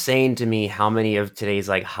 like, insane to me how many of today's,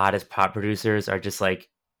 like, hottest pop producers are just, like,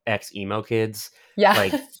 ex-emo kids, Yeah.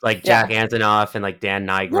 like Yeah. Jack Antonoff and, like, Dan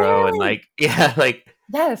Nigro and, Yay! like yeah, like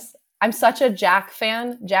Yes. I'm such a Jack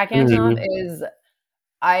fan. Jack Antonoff Mhm. is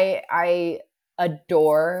I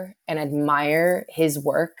adore and admire his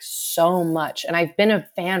work so much, and I've been a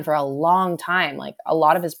fan for a long time. Like, a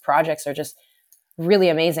lot of his projects are just really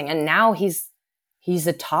amazing, and now he's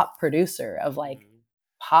a top producer of, like, Mhm.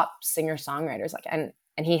 pop singer-songwriters, like, and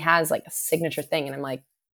he has, like, a signature thing, and I'm like,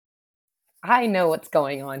 "I know what's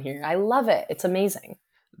going on here." I love it. It's amazing.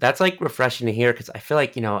 That's, like, refreshing to hear because I feel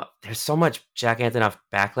like, there's so much Jack Antonoff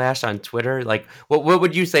backlash on Twitter, like, what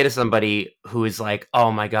would you say to somebody who is like,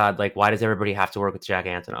 "Oh my god, like, why does everybody have to work with Jack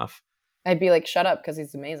Antonoff?" I'd be like, "Shut up," because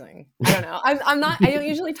he's amazing. I don't know. I'm not I don't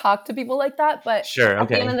usually talk to people like that, but Sure, at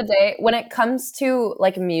the end of okay. the day, when it comes to,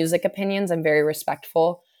 like, music opinions, I'm very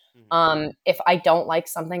respectful. Mhm. If I don't like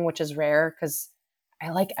something, which is rare, because I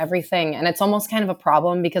like everything, and it's almost kind of a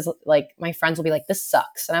problem because, like, my friends will be like, "This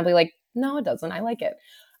sucks," and I'll be like, "No, it doesn't. I like it."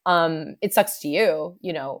 It sucks to you,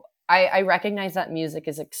 I recognize that music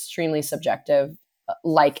is extremely subjective,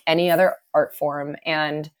 like any other art form,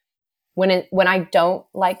 and when I don't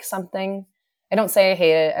like something, I don't say I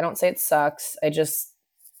hate it. I don't say it sucks. I just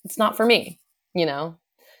it's not for me, you know.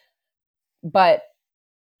 But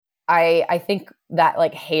I think that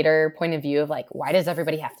like hater point of view of like, why does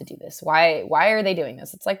everybody have to do this? Why are they doing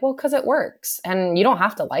this? It's like, well, because it works, and you don't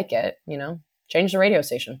have to like it, you know. Change the radio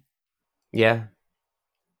station. Yeah.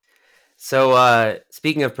 So,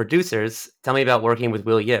 speaking of producers, tell me about working with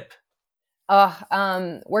Will Yip.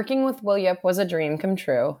 Working with Will Yip was a dream come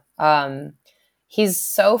true. He's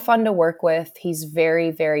so fun to work with. He's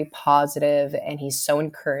very, very positive, and he's so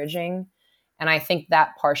encouraging. And I think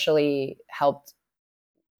that partially helped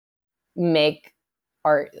make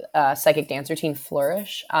our psychic dance routine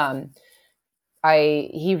flourish.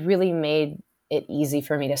 He really made it easy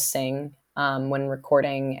for me to sing when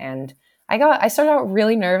recording, and I started out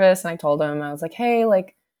really nervous, and I told him, I was like, hey,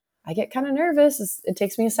 like I get kind of nervous. It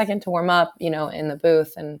takes me a second to warm up, you know, in the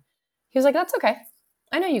booth, and he was like, that's okay.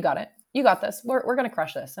 I know you got it. You got this. We're gonna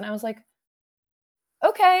crush this. And I was like,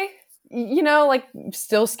 okay, you know, like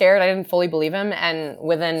still scared. I didn't fully believe him, and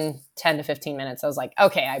within 10 to 15 minutes, I was like,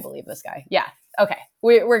 okay, I believe this guy. Yeah, okay,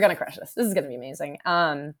 we're gonna crush this. This is gonna be amazing.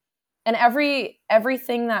 And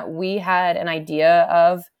everything that we had an idea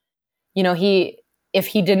of, you know, if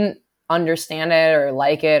he didn't understand it or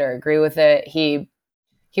like it or agree with it, he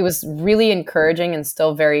was really encouraging and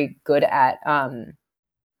still very good at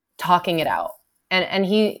talking it out. And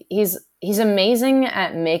he's amazing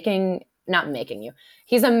at making not making you.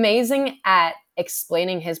 He's amazing at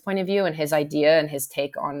explaining his point of view and his idea and his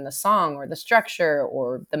take on the song or the structure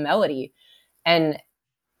or the melody, and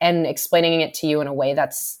explaining it to you in a way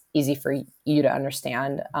that's easy for you to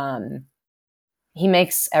understand. He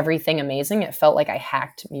makes everything amazing. It felt like I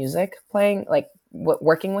hacked music playing, like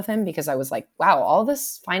working with him, because I was like, wow, all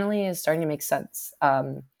this finally is starting to make sense.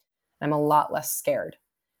 I'm a lot less scared.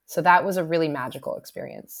 So that was a really magical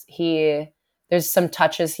experience. There's some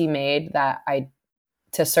touches he made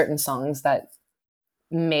to certain songs that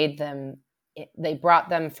made them, they brought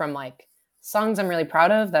them from like songs I'm really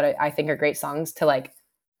proud of that I think are great songs to like,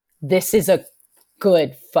 this is a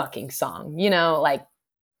good fucking song, you know, like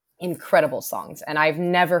incredible songs. And I've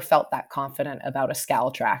never felt that confident about a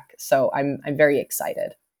Scowl track. So I'm very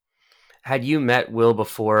excited. Had you met Will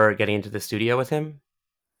before getting into the studio with him?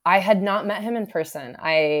 I had not met him in person.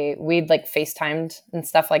 We'd like FaceTimed and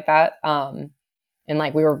stuff like that. And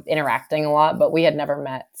like we were interacting a lot, but we had never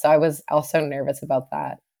met. So I was also nervous about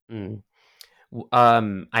that. Mm.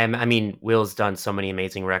 I mean, Will's done so many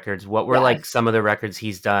amazing records. What were Yeah. like some of the records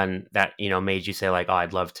he's done that, you know, made you say like, oh,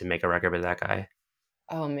 I'd love to make a record with that guy?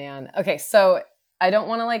 Oh man. Okay, so I don't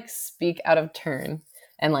want to like speak out of turn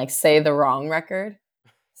and like say the wrong record.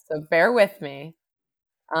 So bear with me.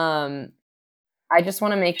 Um I just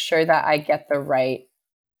want to make sure that I get the right.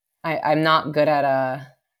 I'm not good at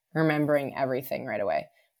remembering everything right away.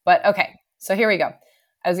 But okay, so here we go.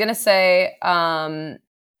 I was gonna say 100%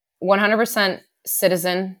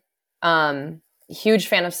 Citizen. Huge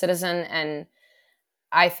fan of Citizen, and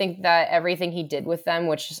I think that everything he did with them,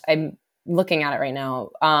 which I'm looking at it right now,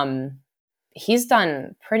 he's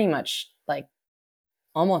done pretty much like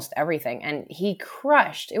almost everything, and he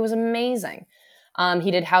crushed. It was amazing.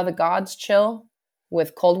 He did How the Gods Chill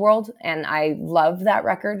with Cold World, and I love that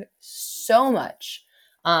record so much.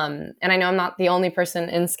 And I know I'm not the only person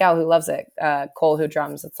in Scowl who loves it. Cole, who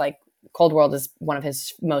drums, it's like Cold World is one of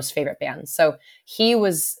his most favorite bands. So he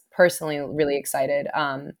was personally really excited.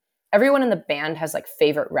 Everyone in the band has like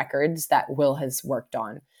favorite records that Will has worked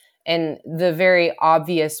on, and the very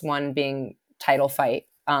obvious one being Title Fight.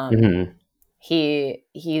 Mm-hmm.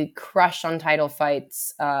 He crushed on Title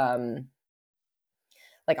Fights.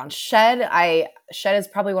 Like on Shed is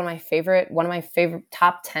probably one of my favorite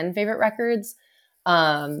top 10 favorite records.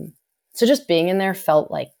 So just being in there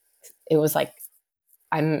felt like it was like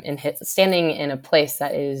I'm standing in a place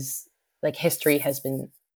that is like history has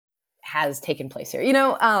taken place here. You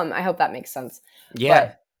know, I hope that makes sense.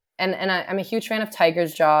 Yeah. But I'm a huge fan of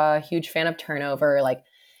Tiger's Jaw, huge fan of Turnover. Like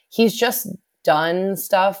he's just done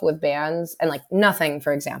stuff with bands, and like Nothing,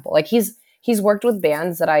 for example. Like he's worked with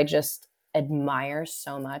bands that I just admire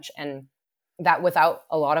so much, and that without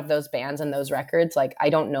a lot of those bands and those records, like I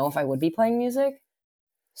don't know if I would be playing music.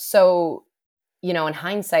 So, you know, in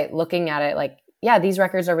hindsight, looking at it, like, yeah, these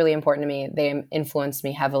records are really important to me. They influenced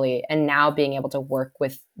me heavily. And now being able to work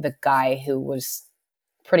with the guy who was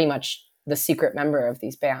pretty much the secret member of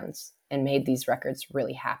these bands and made these records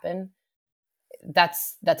really happen,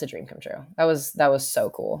 that's a dream come true. That was so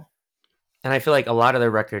cool. And I feel like a lot of the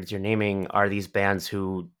records you're naming are these bands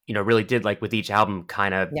who, you know, really did like with each album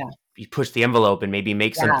kind of, Yeah. push the envelope and maybe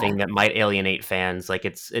make Yeah. something that might alienate fans. Like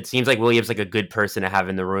it seems like William's like a good person to have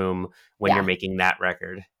in the room when you're Yeah. making that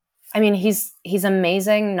record. I mean, he's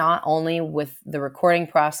amazing not only with the recording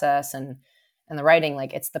process and the writing,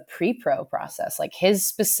 like it's the pre-pro process. Like his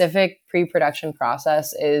specific pre-production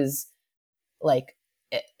process is like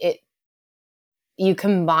it you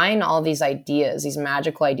combine all these ideas, these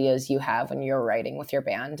magical ideas you have when you're writing with your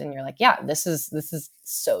band, and you're like, yeah, this is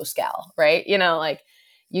so Scowl, right? Like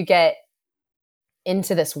you get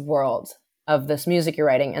into this world of this music you're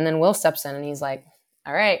writing, and then Will steps in and he's like,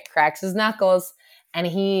 all right, cracks his knuckles, and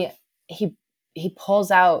he he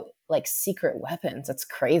pulls out like secret weapons. It's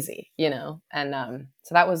crazy, and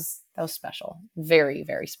so that was special, very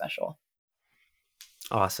very special.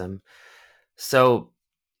 Awesome. So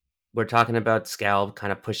we're talking about Scal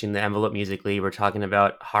kind of pushing the envelope musically. We're talking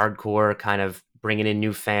about hardcore kind of bringing in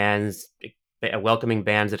new fans, welcoming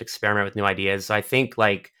bands that experiment with new ideas. So I think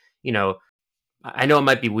like, you know, I know it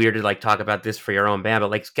might be weird to like talk about this for your own band,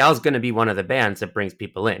 but like Scal's going to be one of the bands that brings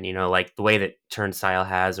people in, like the way that Turnstile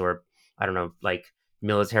has, or I don't know, like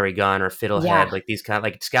Military Gun or Yeah. Fiddlehead, like these kind of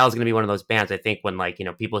like Scal's going to be one of those bands. I think when like,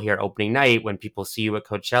 people hear opening night, when people see you at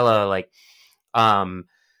Coachella, like, um,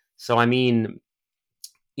 so I mean,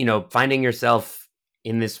 finding yourself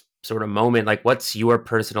in this sort of moment, like what's your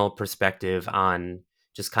personal perspective on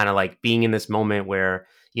just kind of like being in this moment where,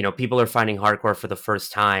 people are finding hardcore for the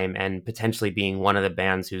first time and potentially being one of the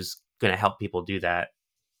bands who's going to help people do that?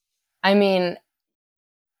 I mean,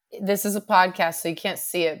 this is a podcast, so you can't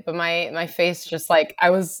see it, but my face just like I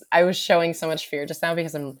was showing so much fear just now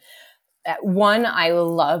because I'm at one, I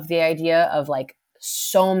love the idea of like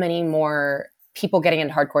so many more people getting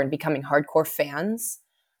into hardcore and becoming hardcore fans.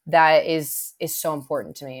 That is so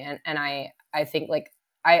important to me. And I think like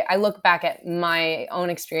I look back at my own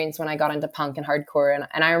experience when I got into punk and hardcore,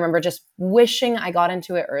 and I remember just wishing I got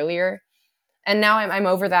into it earlier. And now I'm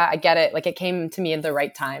over that. I get it. Like it came to me at the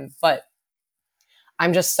right time, but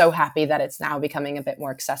I'm just so happy that it's now becoming a bit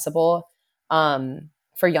more accessible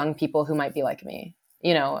for young people who might be like me,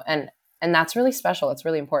 and that's really special. It's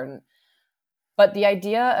really important. But the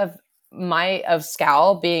idea of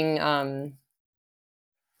Scowl being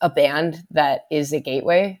a band that is a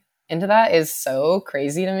gateway into that is so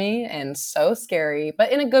crazy to me and so scary,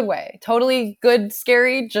 but in a good way. Totally good,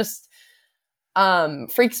 scary, just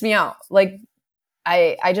freaks me out. Like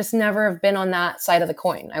I just never have been on that side of the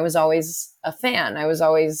coin. I was always a fan. I was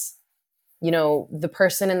always, the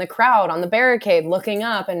person in the crowd on the barricade looking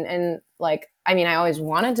up, and like, I mean, I always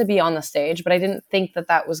wanted to be on the stage, but I didn't think that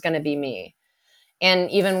that was going to be me. And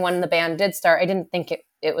even when the band did start, I didn't think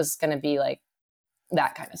it was going to be like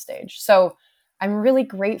that kind of stage. So I'm really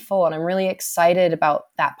grateful and I'm really excited about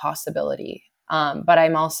that possibility. But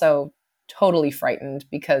I'm also totally frightened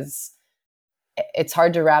because it's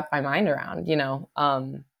hard to wrap my mind around.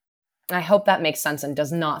 I hope that makes sense and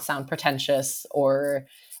does not sound pretentious or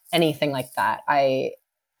anything like that.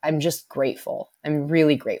 I'm just grateful. I'm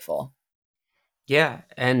really grateful. Yeah,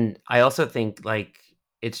 and I also think like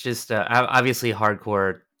it's just obviously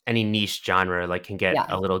hardcore, any niche genre like can get Yeah,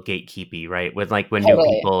 a little gatekeepy, right? With like when new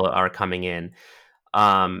totally. people are coming in.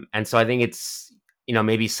 And so I think it's,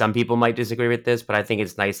 maybe some people might disagree with this, but I think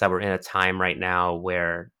it's nice that we're in a time right now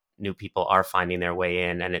where new people are finding their way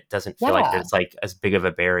in and it doesn't feel like Yeah. there's like as big of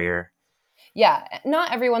a barrier. Yeah.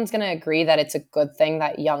 Not everyone's going to agree that it's a good thing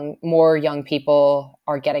that more young people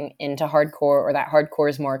are getting into hardcore, or that hardcore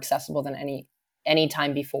is more accessible than any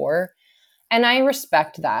time before. And I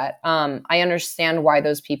respect that. I understand why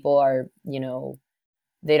those people are,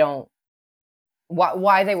 they don't,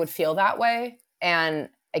 why they would feel that way. And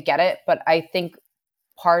I get it. But I think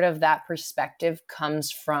part of that perspective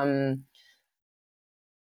comes from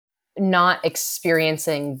not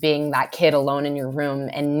experiencing being that kid alone in your room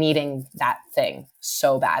and needing that thing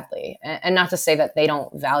so badly. And not to say that they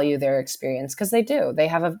don't value their experience, because they do. They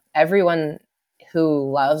have everyone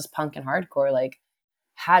who loves punk and hardcore like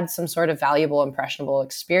had some sort of valuable, impressionable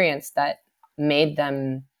experience that made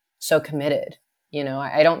them so committed.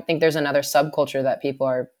 I don't think there's another subculture that people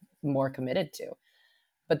are more committed to.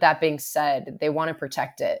 But that being said, they want to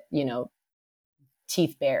protect it,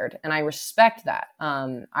 teeth bared. And I respect that.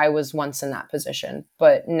 I was once in that position,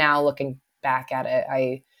 but now looking back at it,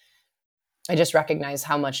 I just recognize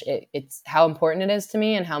how much it's how important it is to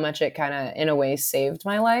me and how much it kind of in a way saved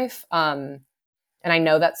my life. And I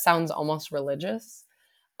know that sounds almost religious.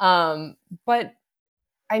 But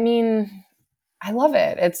I mean, I love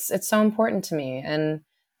it. It's so important to me, and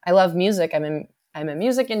I love music. I'm a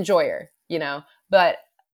music enjoyer, but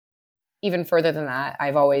even further than that,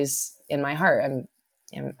 I've always in my heart,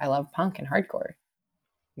 I love punk and hardcore.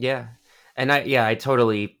 Yeah. And I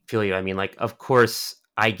totally feel you. I mean, like, of course,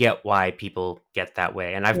 I get why people get that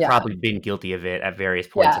way, and I've Yeah. probably been guilty of it at various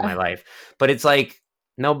points in my Yeah. life. But it's like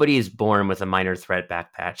nobody is born with a minor threat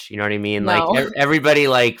back patch. You know what I mean? Like No. everybody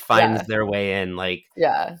like finds Yeah. their way in. Like,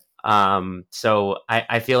 Yeah. so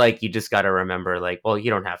I feel like you just got to remember, like, well,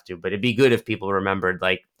 you don't have to, but it'd be good if people remembered,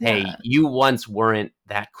 like, hey, Yeah. you once weren't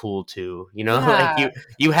that cool too. You know, like Yeah.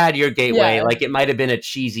 you had your gateway. Yeah. Like it might have been a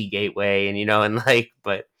cheesy gateway, and and like,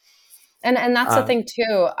 but. And that's the Um, thing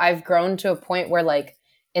too. I've grown to a point where like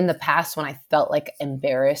in the past when I felt like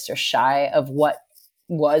embarrassed or shy of what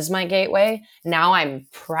was my gateway, now I'm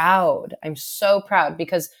proud. I'm so proud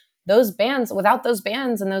because those bands, without those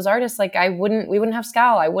bands and those artists, like we wouldn't have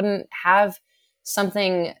Scowl. I wouldn't have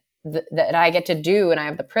something that I get to do and I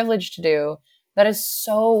have the privilege to do that is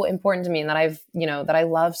so important to me and that that I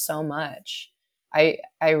love so much. I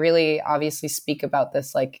really obviously speak about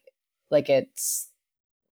this like it's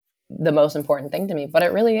the most important thing to me, but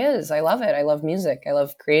it really is. I love it. I love music. I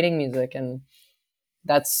love creating music, and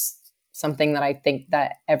that's something that I think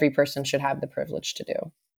that every person should have the privilege to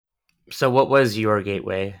do. so what was your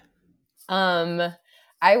gateway? Um,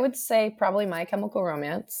 I would say probably My Chemical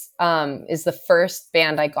Romance is the first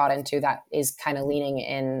band I got into that is kind of leaning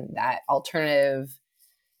in that alternative,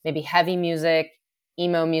 maybe heavy music,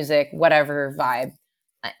 emo music, whatever vibe.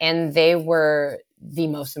 And they were the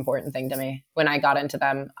most important thing to me when I got into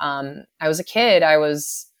them. I was a kid. I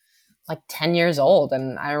was like 10 years old.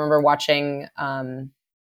 And I remember watching on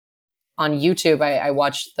YouTube, I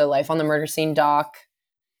watched the Life on the Murder Scene doc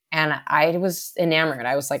and I was enamored.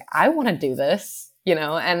 I was like, I want to do this,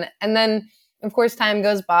 and then of course time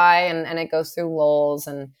goes by and it goes through lulls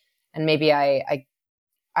and maybe I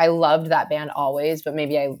loved that band always, but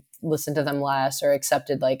maybe I listened to them less or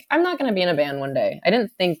accepted like, I'm not going to be in a band one day. I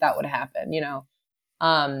didn't think that would happen.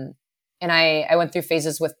 Um, and I went through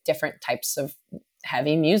phases with different types of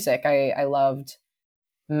heavy music. I loved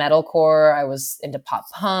metalcore. I was into pop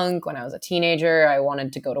punk when I was a teenager. I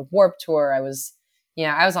wanted to go to Warped Tour. I was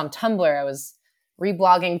on Tumblr. I was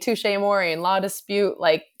reblogging Touche Amore and Law Dispute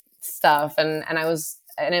like stuff. And it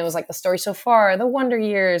was like The Story So Far, The Wonder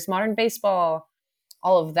Years, Modern Baseball,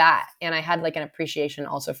 all of that. And I had like an appreciation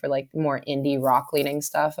also for like more indie rock leaning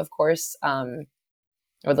stuff, of course. I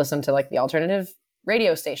would listen to like the alternative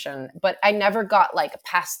radio station, but I never got like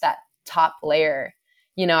past that top layer.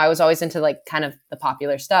 I was always into like kind of the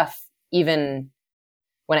popular stuff, even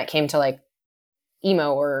when it came to like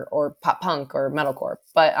emo or pop punk or metalcore.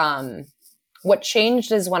 But what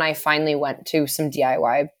changed is when I finally went to some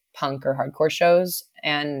DIY punk or hardcore shows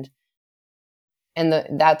and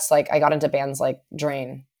that's like I got into bands like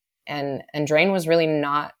Drain and Drain was really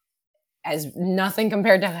not as nothing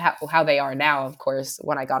compared to how they are now, of course,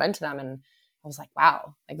 when I got into them. And I was like,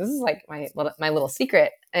 wow, like this is like my little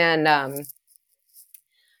secret. And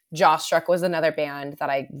Jawstruck was another band that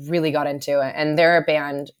I really got into, and they're a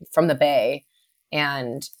band from the Bay,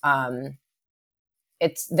 and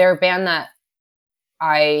they're a band that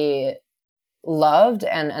I loved,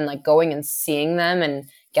 and like going and seeing them and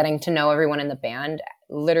getting to know everyone in the band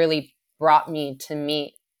literally brought me to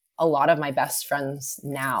meet a lot of my best friends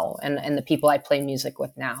now and the people I play music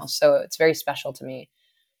with now. So it's very special to me.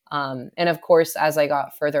 And of course, as I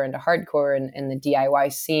got further into hardcore and the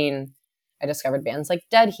DIY scene, I discovered bands like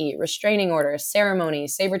Dead Heat, Restraining Order, Ceremony,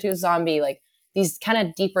 Sabretooth Zombie, like these kind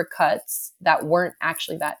of deeper cuts that weren't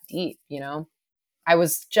actually that deep. I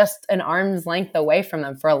was just an arm's length away from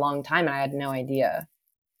them for a long time and I had no idea.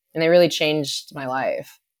 And they really changed my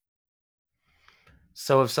life.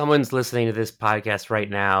 So if someone's listening to this podcast right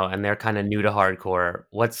now and they're kind of new to hardcore,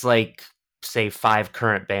 what's like, say, 5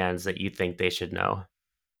 current bands that you think they should know?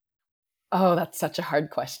 Oh, that's such a hard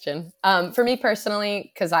question. For me personally,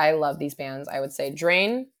 because I love these bands, I would say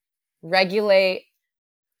Drain, Regulate,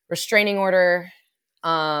 Restraining Order,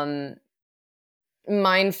 um,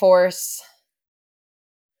 Mind Force,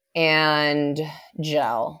 and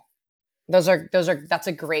Gel. That's a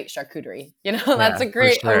great charcuterie. Yeah, That's a for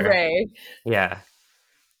great sure. array. Yeah,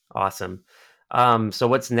 awesome. So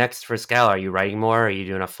what's next for Scowl? Are you writing more? Are you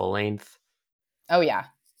doing a full length? Oh yeah,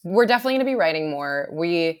 we're definitely going to be writing more.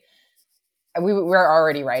 We're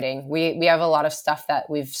already writing. We have a lot of stuff that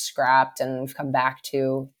we've scrapped and we've come back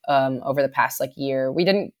to over the past like year. We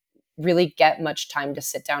didn't really get much time to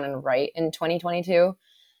sit down and write in 2022.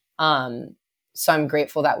 So I'm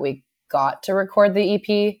grateful that we got to record the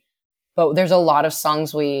EP, but there's a lot of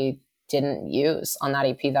songs we didn't use on that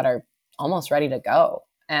EP that are almost ready to go.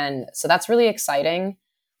 And so that's really exciting.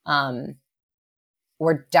 Um,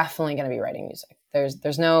 we're definitely going to be writing music.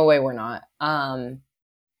 There's no way we're not. And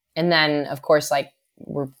then of course, like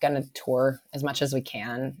we're going to tour as much as we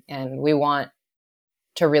can. And we want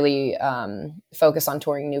to really focus on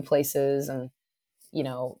touring new places. And, you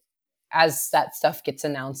know, as that stuff gets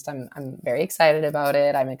announced, I'm very excited about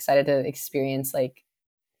it. I'm excited to experience, like,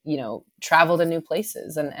 you know, travel to new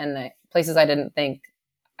places and places I didn't think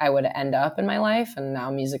I would end up in my life. And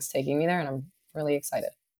now music's taking me there, and I'm really excited.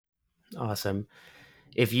 Awesome.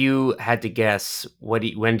 If you had to guess,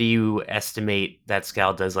 when do you estimate that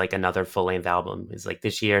Scowl does like another full length album? Is like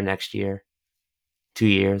this year, next year, 2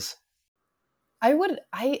 years?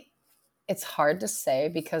 It's hard to say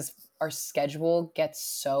because our schedule gets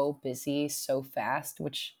so busy so fast,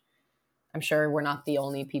 which I'm sure we're not the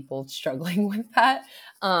only people struggling with that.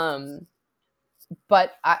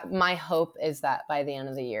 But my hope is that by the end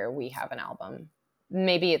of the year, we have an album.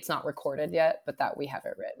 Maybe it's not recorded yet, but that we have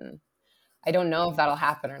it written. I don't know if that'll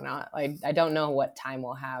happen or not. I don't know what time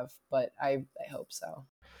we'll have, but I hope so.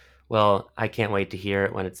 Well, I can't wait to hear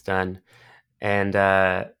it when it's done. And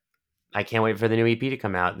I can't wait for the new EP to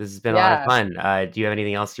come out. This has been a lot of Yeah, fun. Do you have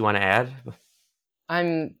anything else you want to add?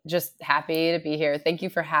 I'm just happy to be here. Thank you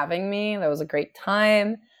for having me. That was a great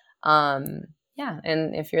time. Yeah,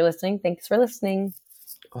 and if you're listening, thanks for listening.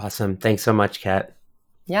 Awesome. Thanks so much, Kat.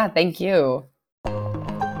 Yeah, thank you.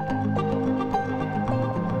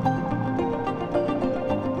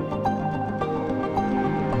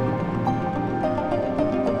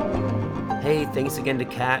 Hey, thanks again to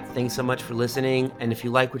Kat. Thanks so much for listening. And if you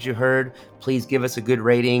like what you heard, please give us a good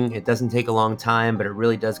rating. It doesn't take a long time, but it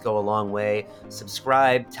really does go a long way.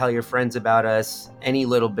 Subscribe, tell your friends about us. Any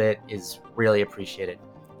little bit is really appreciated.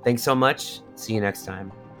 Thanks so much. See you next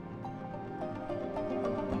time.